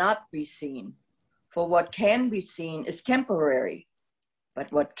cannot be seen. For what can be seen is temporary, but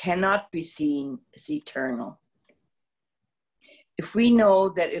what cannot be seen is eternal. If we know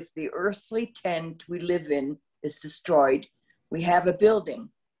that if the earthly tent we live in is destroyed, we have a building.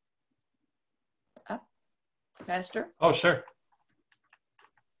 Pastor? Oh, sure.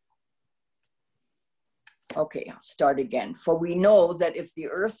 Okay, I'll start again. For we know that if the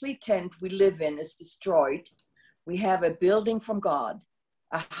earthly tent we live in is destroyed, we have a building from God,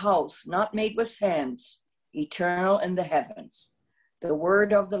 a house not made with hands, eternal in the heavens. The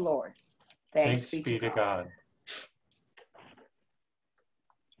word of the Lord. Thanks be to God.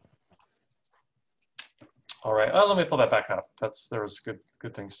 All right. Oh, let me pull that back up. There was good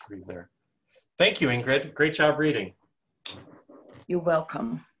things to read there. Thank you, Ingrid. Great job reading. You're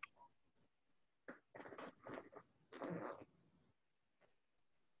welcome.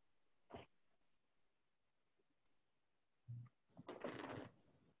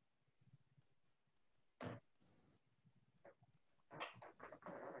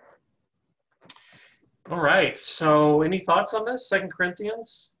 All right. So any thoughts on this, 2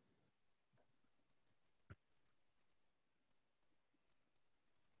 Corinthians?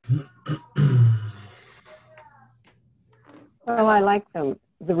 Well, I like the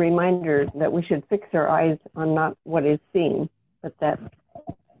reminder that we should fix our eyes on not what is seen, but that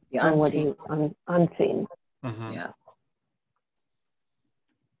on what is unseen. Mm-hmm. Yeah.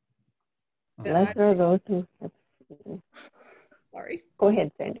 Blessed are those who have seen. Sorry. Go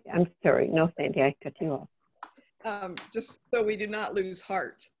ahead, Sandy. I'm sorry. No, Sandy, I cut you off. Just so we do not lose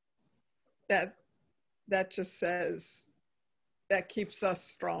heart. That just says that keeps us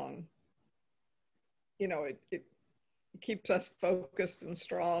strong. You know, it keeps us focused and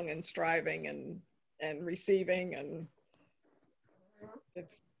strong and striving and receiving, and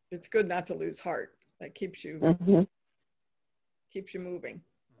it's good not to lose heart. That keeps you keeps you moving.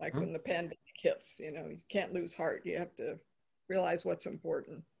 Like when the pandemic hits, you know, you can't lose heart. You have to realize what's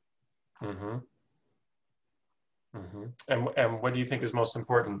important. Mm-hmm. Mm-hmm. And what do you think is most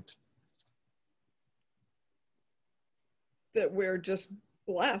important? That we're just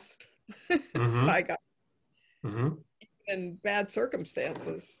blessed Mm-hmm. by God. Mm-hmm. In bad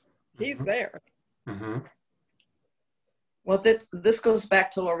circumstances, he's there. Mm-hmm. Well, this goes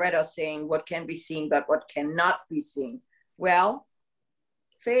back to Loretta saying what can be seen, but what cannot be seen. Well,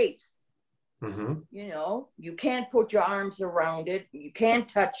 faith. Mm-hmm. You know, you can't put your arms around it. You can't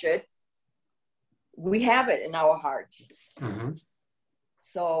touch it. We have it in our hearts. Mm-hmm.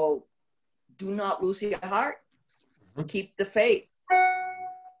 So do not lose your heart. Mm-hmm. Keep the faith.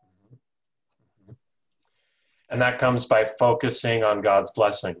 And that comes by focusing on God's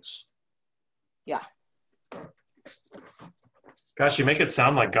blessings. Yeah. Gosh, you make it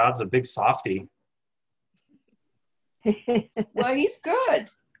sound like God's a big softy. Well, he's good.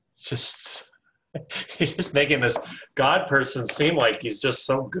 Just he's just making this God person seem like he's just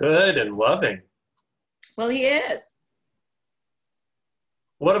so good and loving. Well, he is.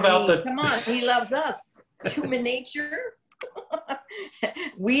 What about Come on, he loves us. Human nature.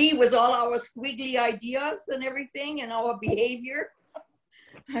 We with all our squiggly ideas and everything and our behavior.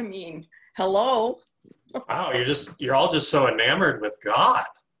 I mean, hello. Wow, you're all just so enamored with God.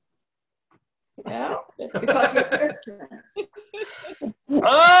 Yeah, it's because we're Christians.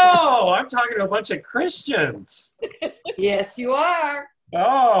 Oh, I'm talking to a bunch of Christians. Yes, you are.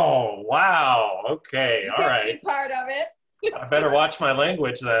 Oh, wow. Okay, You all can right. be part of it. I better watch my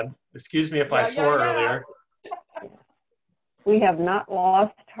language then. Excuse me if I swore earlier. We have not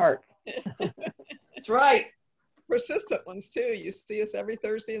lost heart. That's right. Persistent ones too. You see us every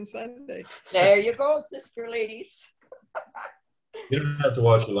Thursday and Sunday. There you go, sister ladies. You don't have to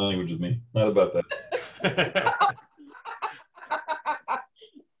watch the language with me. Not about that.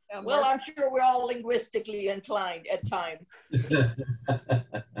 Well, I'm sure we're all linguistically inclined at times.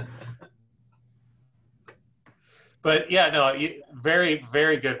 But yeah, no, very,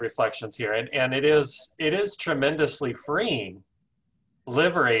 very good reflections here. And it is tremendously freeing,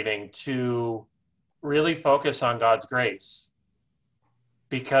 liberating to really focus on God's grace,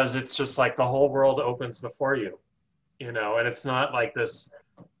 because it's just like the whole world opens before you, you know, and it's not like this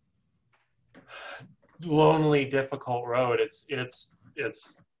lonely, difficult road. It's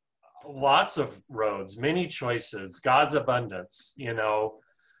lots of roads, many choices, God's abundance, you know,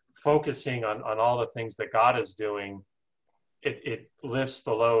 focusing on all the things that God is doing. It lifts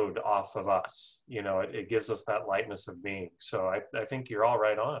the load off of us, you know, it gives us that lightness of being. So I think you're all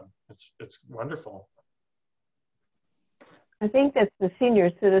right on. It's wonderful. I think that's the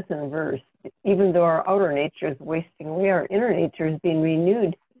senior citizen verse. Even though our outer nature is wasting away, our inner nature is being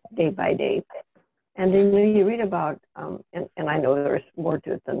renewed day by day. And then you read about, and I know there's more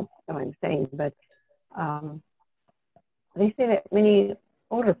to it than what I'm saying, but they say that many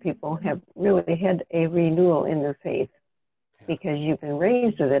older people have really had a renewal in their faith because you've been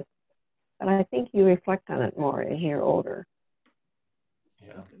raised with it. But I think you reflect on it more as you're older.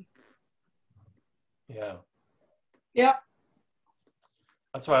 Yeah. Yeah. Yeah.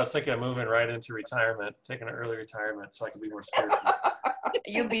 That's why I was thinking of moving right into retirement, taking an early retirement so I can be more spiritual.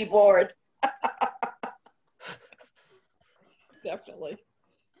 You'd be bored. Definitely.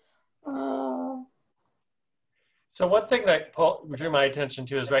 So one thing that Paul drew my attention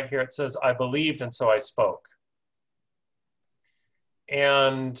to is right here. It says, I believed and so I spoke.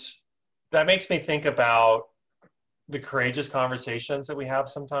 And that makes me think about the courageous conversations that we have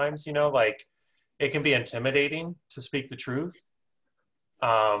sometimes, you know, like it can be intimidating to speak the truth.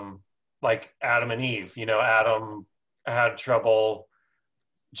 Like Adam and Eve, you know, Adam had trouble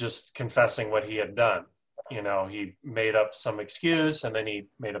just confessing what he had done. You know, he made up some excuse and then he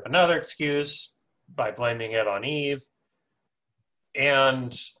made up another excuse by blaming it on Eve.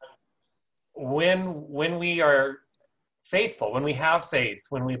 And when we are faithful, when we have faith,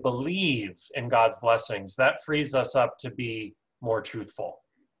 when we believe in God's blessings, that frees us up to be more truthful.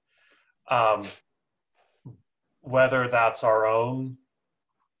 Whether that's our own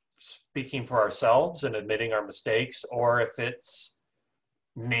speaking for ourselves and admitting our mistakes, or if it's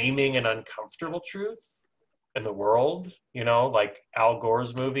naming an uncomfortable truth in the world, you know, like Al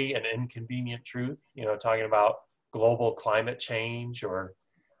Gore's movie, An Inconvenient Truth, you know, talking about global climate change, or,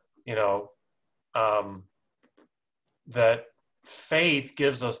 you know, that faith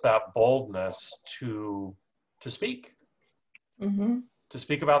gives us that boldness to speak, to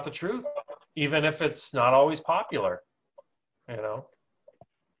speak about the truth, even if it's not always popular, you know.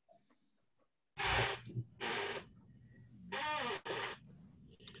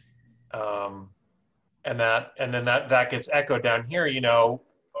 And then that gets echoed down here, you know,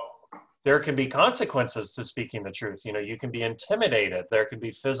 there can be consequences to speaking the truth. You know, you can be intimidated. There can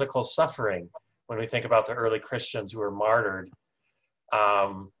be physical suffering when we think about the early Christians who were martyred.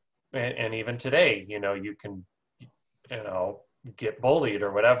 And even today, you know, you can, you know, get bullied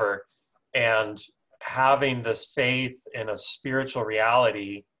or whatever. And having this faith in a spiritual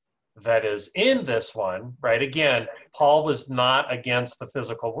reality that is in this one, right? Again, Paul was not against the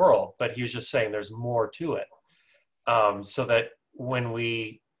physical world, but he was just saying there's more to it. So that when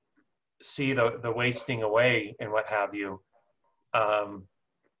we see the wasting away and what have you, to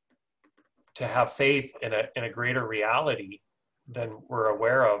have faith in a greater reality than we're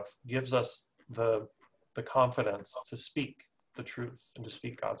aware of gives us the confidence to speak the truth and to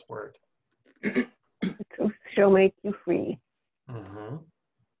speak God's word. The truth shall make you free. Mm-hmm.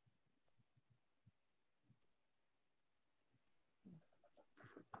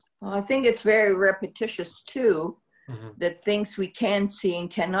 Well, I think it's very repetitious too, that things we can see and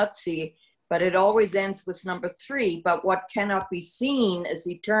cannot see, but it always ends with number 3, but what cannot be seen is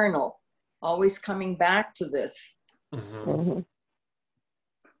eternal, always coming back to this.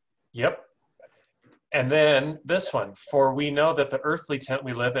 Yep. And then this one, for we know that the earthly tent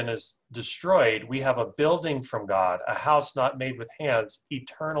we live in is destroyed. We have a building from God, a house not made with hands,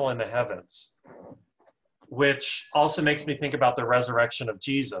 eternal in the heavens. Which also makes me think about the resurrection of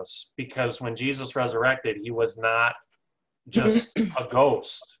Jesus, because when Jesus resurrected, he was not just a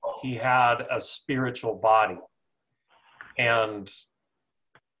ghost. He had a spiritual body. And,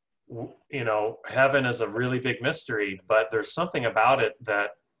 you know, heaven is a really big mystery, but there's something about it that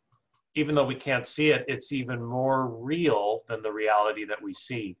even though we can't see it, it's even more real than the reality that we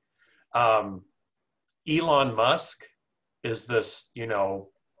see. Elon Musk is this, you know,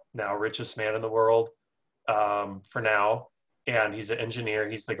 now richest man in the world for now. And he's an engineer.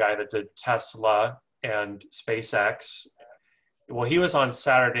 He's the guy that did Tesla and SpaceX. Well, he was on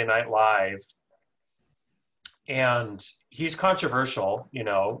Saturday Night Live, and he's controversial, you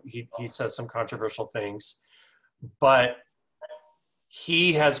know, he says some controversial things, but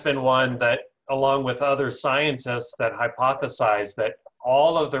he has been one that, along with other scientists that hypothesize that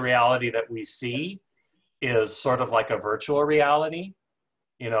all of the reality that we see is sort of like a virtual reality,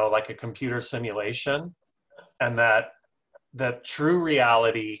 you know, like a computer simulation, and that true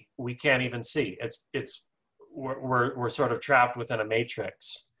reality we can't even see. We're sort of trapped within a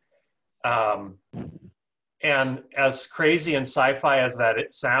matrix. And as crazy and sci-fi as that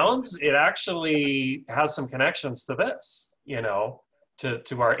it sounds, it actually has some connections to this, you know,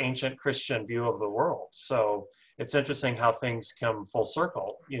 to our ancient Christian view of the world. So it's interesting how things come full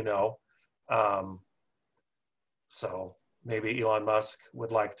circle, you know. So maybe Elon Musk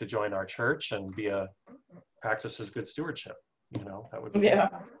would like to join our church and practice his good stewardship, you know, that would be Yeah.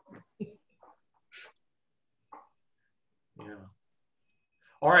 Yeah.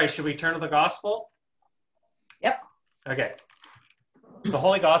 All right, should we turn to the gospel? Yep. Okay. The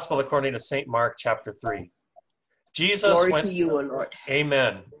Holy Gospel according to St. Mark chapter 3. Jesus Glory went, to you, O Lord.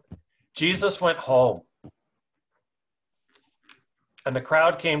 Amen. Jesus went home, and the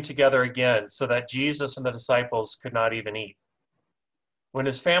crowd came together again so that Jesus and the disciples could not even eat. When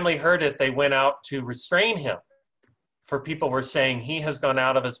his family heard it, they went out to restrain him, for people were saying, he has gone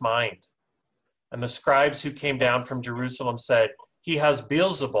out of his mind. And the scribes who came down from Jerusalem said, he has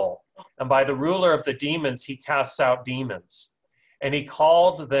Beelzebul, and by the ruler of the demons he casts out demons. And he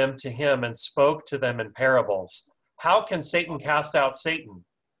called them to him and spoke to them in parables. How can Satan cast out Satan?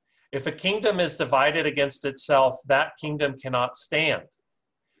 If a kingdom is divided against itself, that kingdom cannot stand.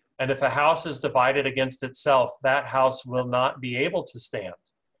 And if a house is divided against itself, that house will not be able to stand.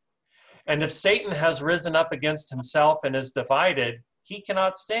 And if Satan has risen up against himself and is divided, he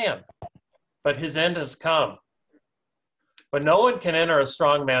cannot stand, but his end has come. But no one can enter a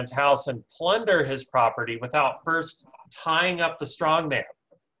strong man's house and plunder his property without first tying up the strong man.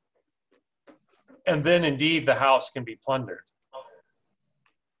 And then indeed the house can be plundered.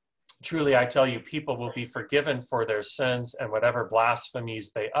 Truly, I tell you, people will be forgiven for their sins and whatever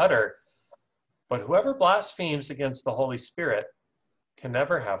blasphemies they utter. But whoever blasphemes against the Holy Spirit can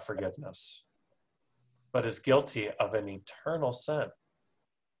never have forgiveness, but is guilty of an eternal sin.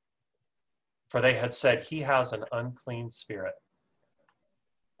 For they had said, he has an unclean spirit.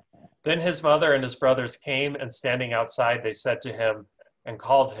 Then his mother and his brothers came, and standing outside, they said to him and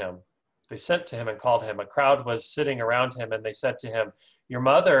called him. They sent to him and called him. A crowd was sitting around him, and they said to him, your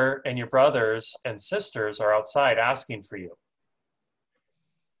mother and your brothers and sisters are outside asking for you.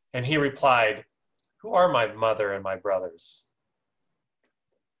 And he replied, who are my mother and my brothers?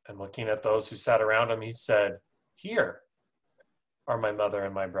 And looking at those who sat around him, he said, here are my mother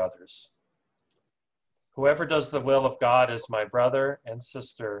and my brothers. Whoever does the will of God is my brother and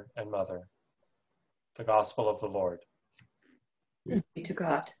sister and mother. The gospel of the Lord. Be to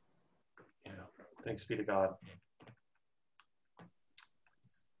God. Yeah, thanks be to God.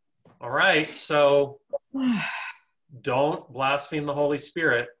 All right, so don't blaspheme the Holy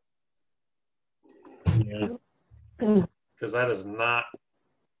Spirit. Yeah. Because that is not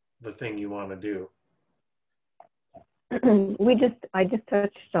the thing you want to do. I just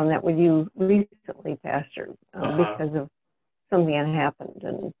touched on that with you recently, Pastor, because of something that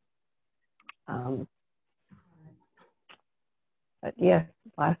happened, and but yes,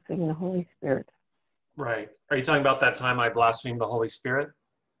 blaspheming the Holy Spirit. Right. Are you talking about that time I blasphemed the Holy Spirit?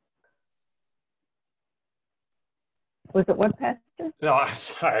 Was it what, Pastor? No, I'm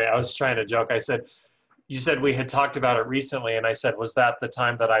sorry. I was trying to joke. You said we had talked about it recently, and I said, was that the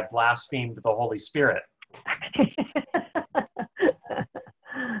time that I blasphemed the Holy Spirit?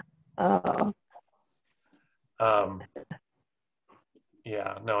 Oh.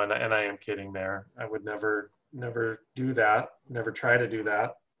 kidding there. I would never do that. Never try to do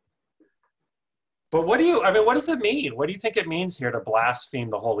that. But what does it mean? What do you think it means here to blaspheme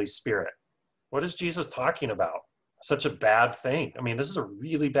the Holy Spirit? What is Jesus talking about? Such a bad thing. I mean, this is a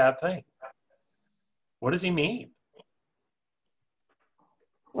really bad thing. What does he mean?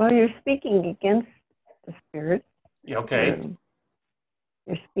 Well, you're speaking against the Spirit. Okay.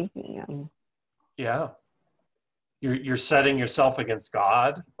 You're speaking. Yeah. You're setting yourself against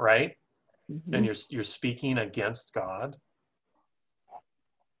God, right? Mm-hmm. And you're speaking against God.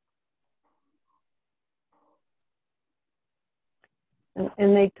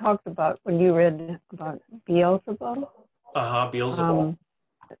 And they talked about, when you read about Beelzebub. Beelzebub.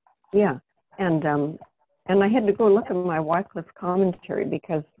 Yeah, and I had to go look at my Wycliffe commentary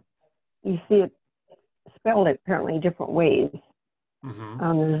because you see it spelled apparently different ways.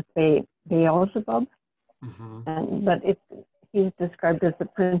 Mm-hmm. There's Beelzebub, mm-hmm. but he's described as the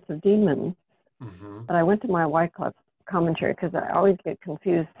prince of demons. Mm-hmm. But I went to my Wycliffe commentary because I always get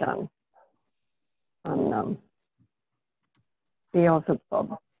confused on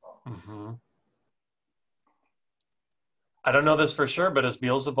Beelzebub. Mm-hmm. I don't know this for sure, but is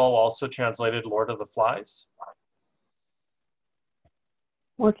Beelzebub also translated Lord of the Flies?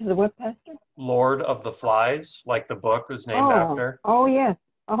 What is the what, Pastor? Lord of the Flies, like the book was named after. Oh, yes.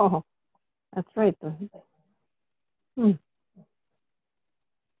 Oh, that's right.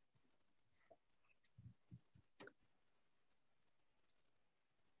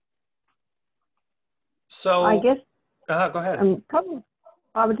 So I guess. go ahead.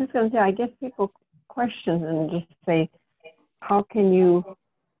 I was just going to say, I guess people question and just say, how can you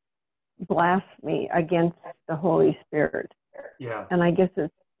blaspheme against the Holy Spirit? Yeah. And I guess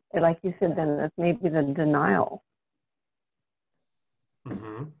it's, like you said, then it's maybe the denial.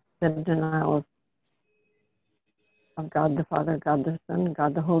 Mm-hmm. The denial of God the Father, God the Son,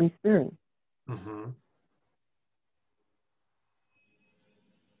 God the Holy Spirit. Mm-hmm.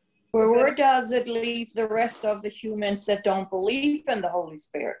 Where does it leave the rest of the humans that don't believe in the Holy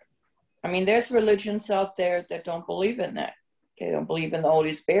Spirit? I mean, there's religions out there that don't believe in that. They don't believe in the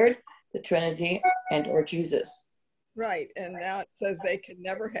Holy Spirit, the Trinity, and or Jesus. Right, and now it says they could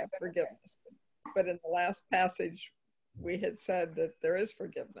never have forgiveness. But in the last passage, we had said that there is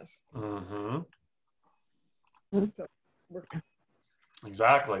forgiveness. Mm-hmm. So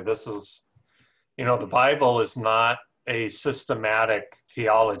Exactly. This is, the Bible is not a systematic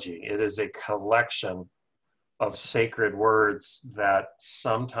theology. It is a collection of sacred words that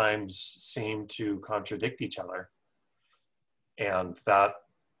sometimes seem to contradict each other. And that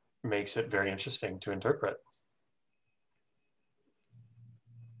makes it very interesting to interpret.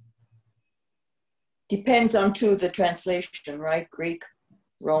 Depends on the translation, right? Greek,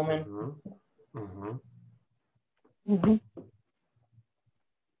 Roman. Mm-hmm. Mm-hmm. Mm-hmm.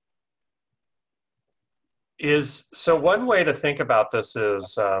 So one way to think about this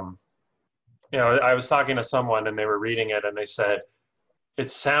is, I was talking to someone and they were reading it and they said,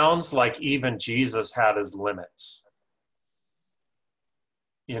 it sounds like even Jesus had his limits.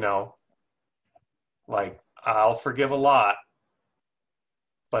 Like, I'll forgive a lot,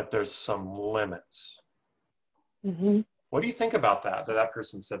 but there's some limits. Mm-hmm. What do you think about that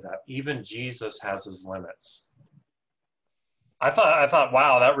person said that? Even Jesus has his limits. I thought,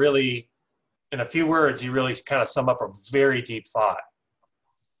 wow, that really, in a few words, you really kind of sum up a very deep thought.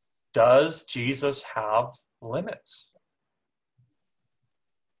 Does Jesus have limits?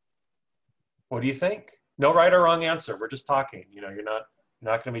 What do you think? No right or wrong answer. We're just talking. You're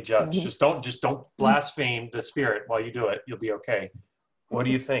not going to be judged. Mm-hmm. Just don't blaspheme the Spirit while you do it. You'll be okay. What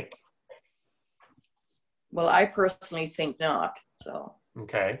do you think? Well, I personally think not. So.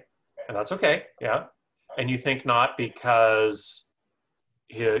 Okay, and that's okay. Yeah, and you think not because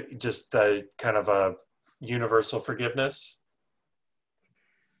just kind of a universal forgiveness.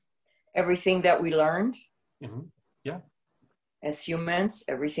 Everything that we learned. Mm-hmm. Yeah. As humans,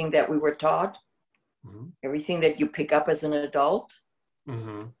 everything that we were taught, mm-hmm. everything that you pick up as an adult.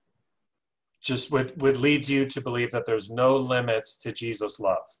 Mm-hmm. Just would lead you to believe that there's no limits to Jesus'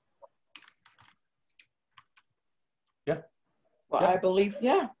 love. Yeah. Well, yeah.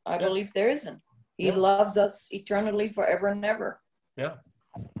 I believe there isn't. He loves us eternally, forever and ever. Yeah.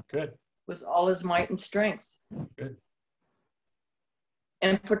 Good. With all his might and strength. Good.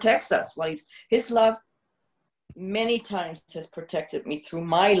 And protects us. Well, his love many times has protected me through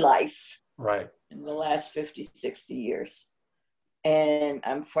my life. Right. In the last 50, 60 years. And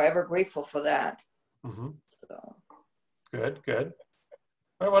I'm forever grateful for that. Mm-hmm. So. Good. All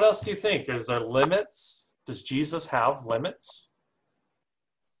right, what else do you think? Is there limits? Does Jesus have limits?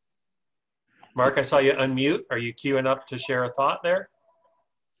 Mark, I saw you unmute. Are you queuing up to share a thought there?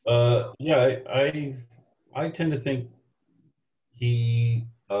 Yeah, I tend to think he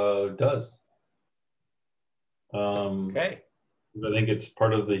does. Okay. 'Cause I think it's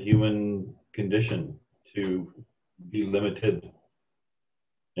part of the human condition to be limited.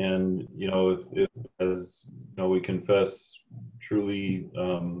 And, if as we confess truly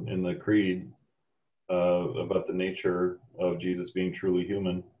in the creed about the nature of Jesus being truly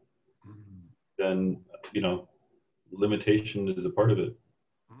human, then, limitation is a part of it.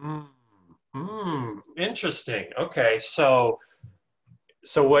 Interesting. Okay. So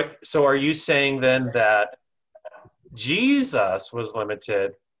are you saying then that Jesus was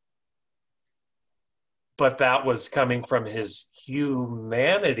limited, but that was coming from his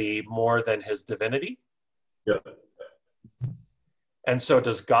humanity more than his divinity? Yeah. And so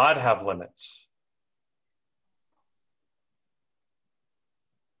does God have limits?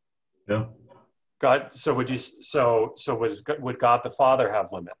 Yeah. God, so would God the Father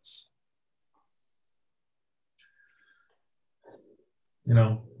have limits?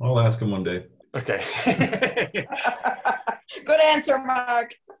 I'll ask him one day. Okay. Good answer,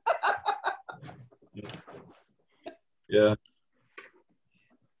 Mark. Yeah.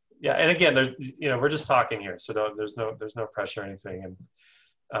 Yeah, and again, there's we're just talking here, so there's no pressure or anything, and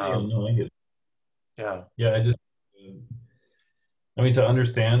No, I get it. yeah. Yeah, to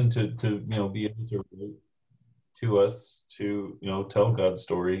understand, to be able to relate to us, to tell God's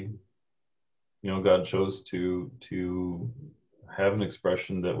story. God chose to have an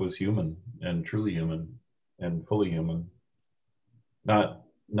expression that was human and truly human and fully human, not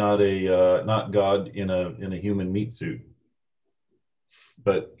not God in a human meat suit,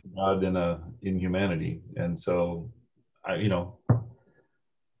 but God in humanity. And so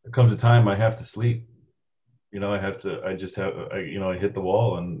there comes a time I have to sleep. I hit the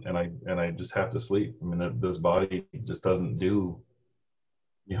wall, and I just have to sleep. I mean, this body just doesn't do,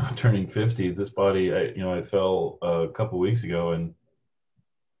 turning 50. This body, I fell a couple weeks ago, and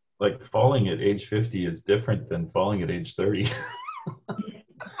like falling at age 50 is different than falling at age 30.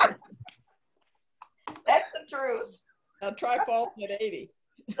 That's the truth. Now try falling at 80.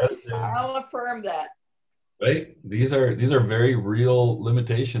 I'll affirm that. Right? These are very real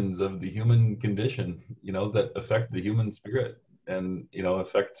limitations of the human condition, that affect the human spirit and,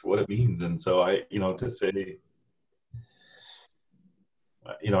 affect what it means. And so to say,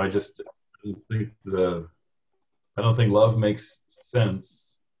 I don't think love makes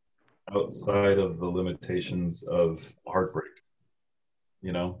sense outside of the limitations of heartbreak,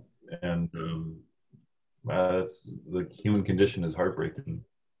 and that's the human condition is heartbreaking.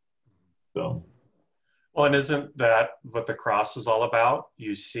 So. Well, and isn't that what the cross is all about?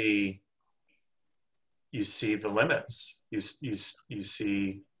 You see the limits. You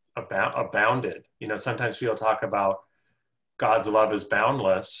see abounded. Sometimes people talk about God's love is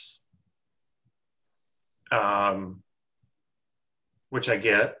boundless, which I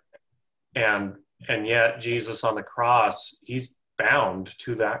get, and yet Jesus on the cross, he's bound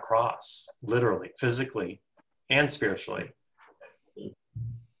to that cross, literally, physically, and spiritually.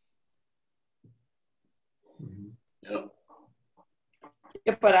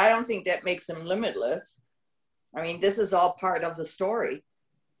 Yeah, but I don't think that makes him limitless. I mean, this is all part of the story.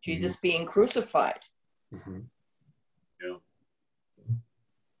 Jesus being crucified. Mm-hmm. Yeah.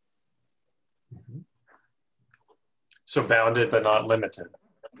 Mm-hmm. So bounded but not limited.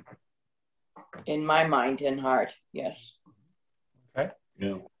 In my mind and heart, yes. Okay.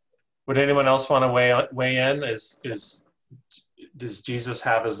 Yeah. Would anyone else want to weigh in? Does Jesus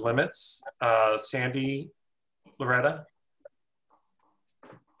have his limits? Sandy, Loretta?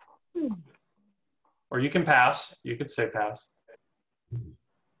 Or you can pass. You could say pass.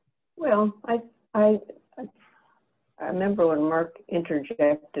 Well, I remember when Mark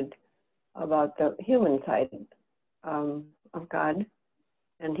interjected about the human side of God,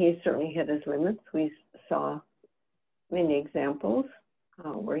 and he certainly hit his limits. We saw many examples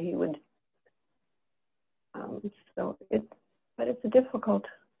where he would. But it's a difficult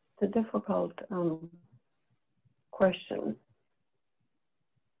question.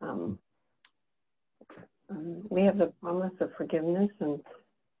 We have the promise of forgiveness,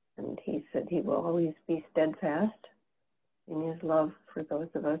 and he said he will always be steadfast in his love for those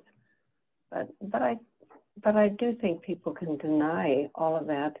of us. But I do think people can deny all of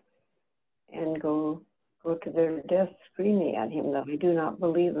that and go to their death screaming at him that I do not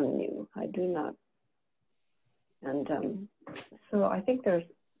believe in you. I do not. And so I think there's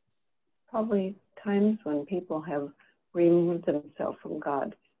probably times when people have removed themselves from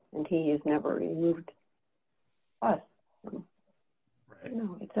God, and he has never removed us. Right.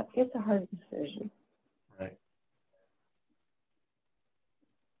 No, it's a hard decision. Right.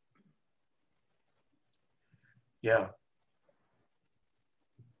 Yeah.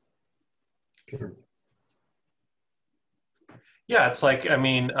 Sure. Yeah, it's like, I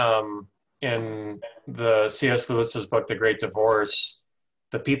mean, in the C.S. Lewis's book, The Great Divorce,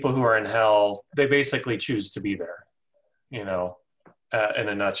 the people who are in hell, they basically choose to be there, you know, in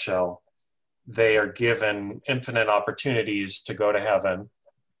a nutshell. They are given infinite opportunities to go to heaven,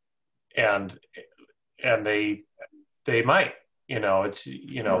 and they might, you know, it's,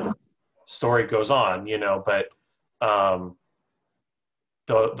 you know, the story goes on, you know, but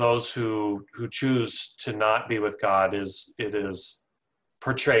those who choose to not be with God, it is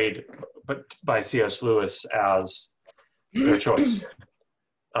portrayed but by C.S. Lewis as their choice.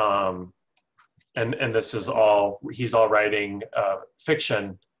 And this is all, he's all writing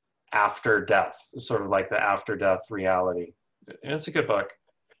fiction after death, sort of like the after death reality. And it's a good book.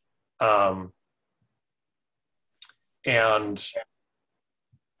 And,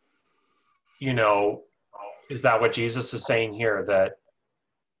 you know, is that what Jesus is saying here? That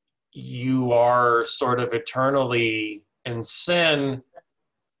you are sort of eternally in sin,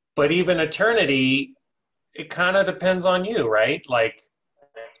 but even eternity, it kind of depends on you, right? Like,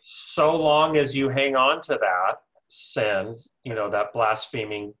 so long as you hang on to that sin, you know, that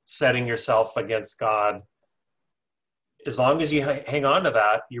blaspheming, setting yourself against God, as long as you hang on to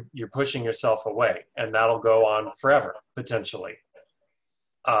that, you're pushing yourself away, and that'll go on forever, potentially.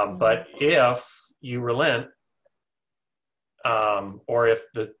 But if you relent, or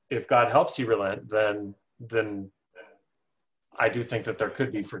if God helps you relent, then I do think that there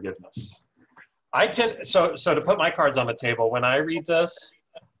could be forgiveness. So to put my cards on the table, when I read this,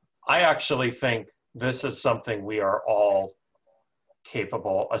 I actually think this is something we are all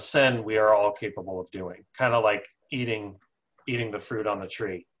capable, a sin we are all capable of doing, kind of like eating the fruit on the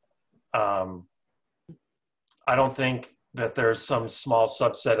tree. I don't think that there's some small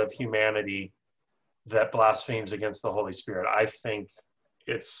subset of humanity that blasphemes against the Holy Spirit. I think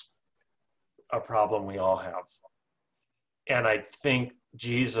it's a problem we all have. And I think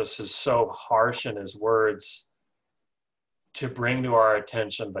Jesus is so harsh in his words to bring to our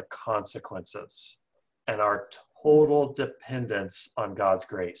attention the consequences and our total dependence on God's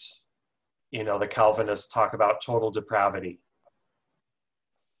grace. You know, the Calvinists talk about total depravity.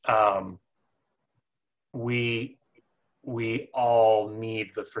 We all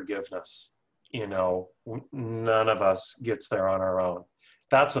need the forgiveness. You know, none of us gets there on our own.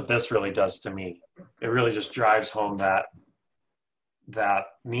 That's what this really does to me. It really just drives home that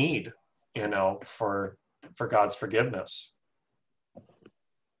need, you know, for God's forgiveness.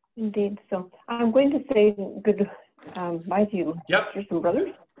 Indeed. So I'm going to say goodbye to you, sisters and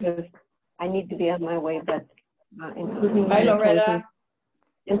brothers, because I need to be on my way, but including Bye, Loretta.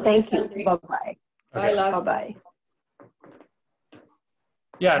 And thank you. Bye-bye. Bye, love. Bye-bye.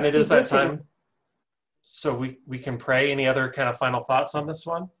 Yeah, and it is that time. So we can pray. Any other kind of final thoughts on this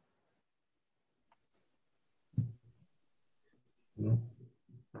one? All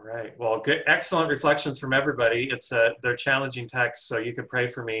right. Well, good, excellent reflections from everybody. They're challenging texts, so you can pray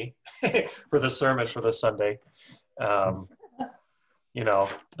for me for the sermon for this Sunday. You know,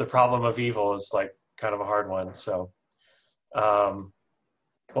 the problem of evil is like kind of a hard one. So, well,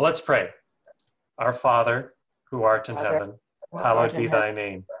 let's pray. Our Father, who art in heaven, hallowed be thy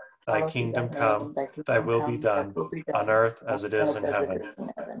name. Thy kingdom come, thy will be done, on earth as it is in heaven.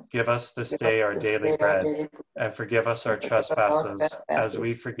 Give us this day our daily bread, and forgive us our trespasses, as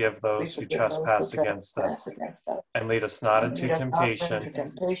we forgive those who trespass against us. And lead us not into temptation,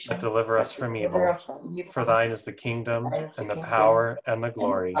 but deliver us from evil. For thine is the kingdom, and the power, and the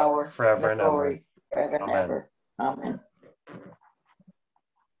glory, forever and ever. Amen. Amen.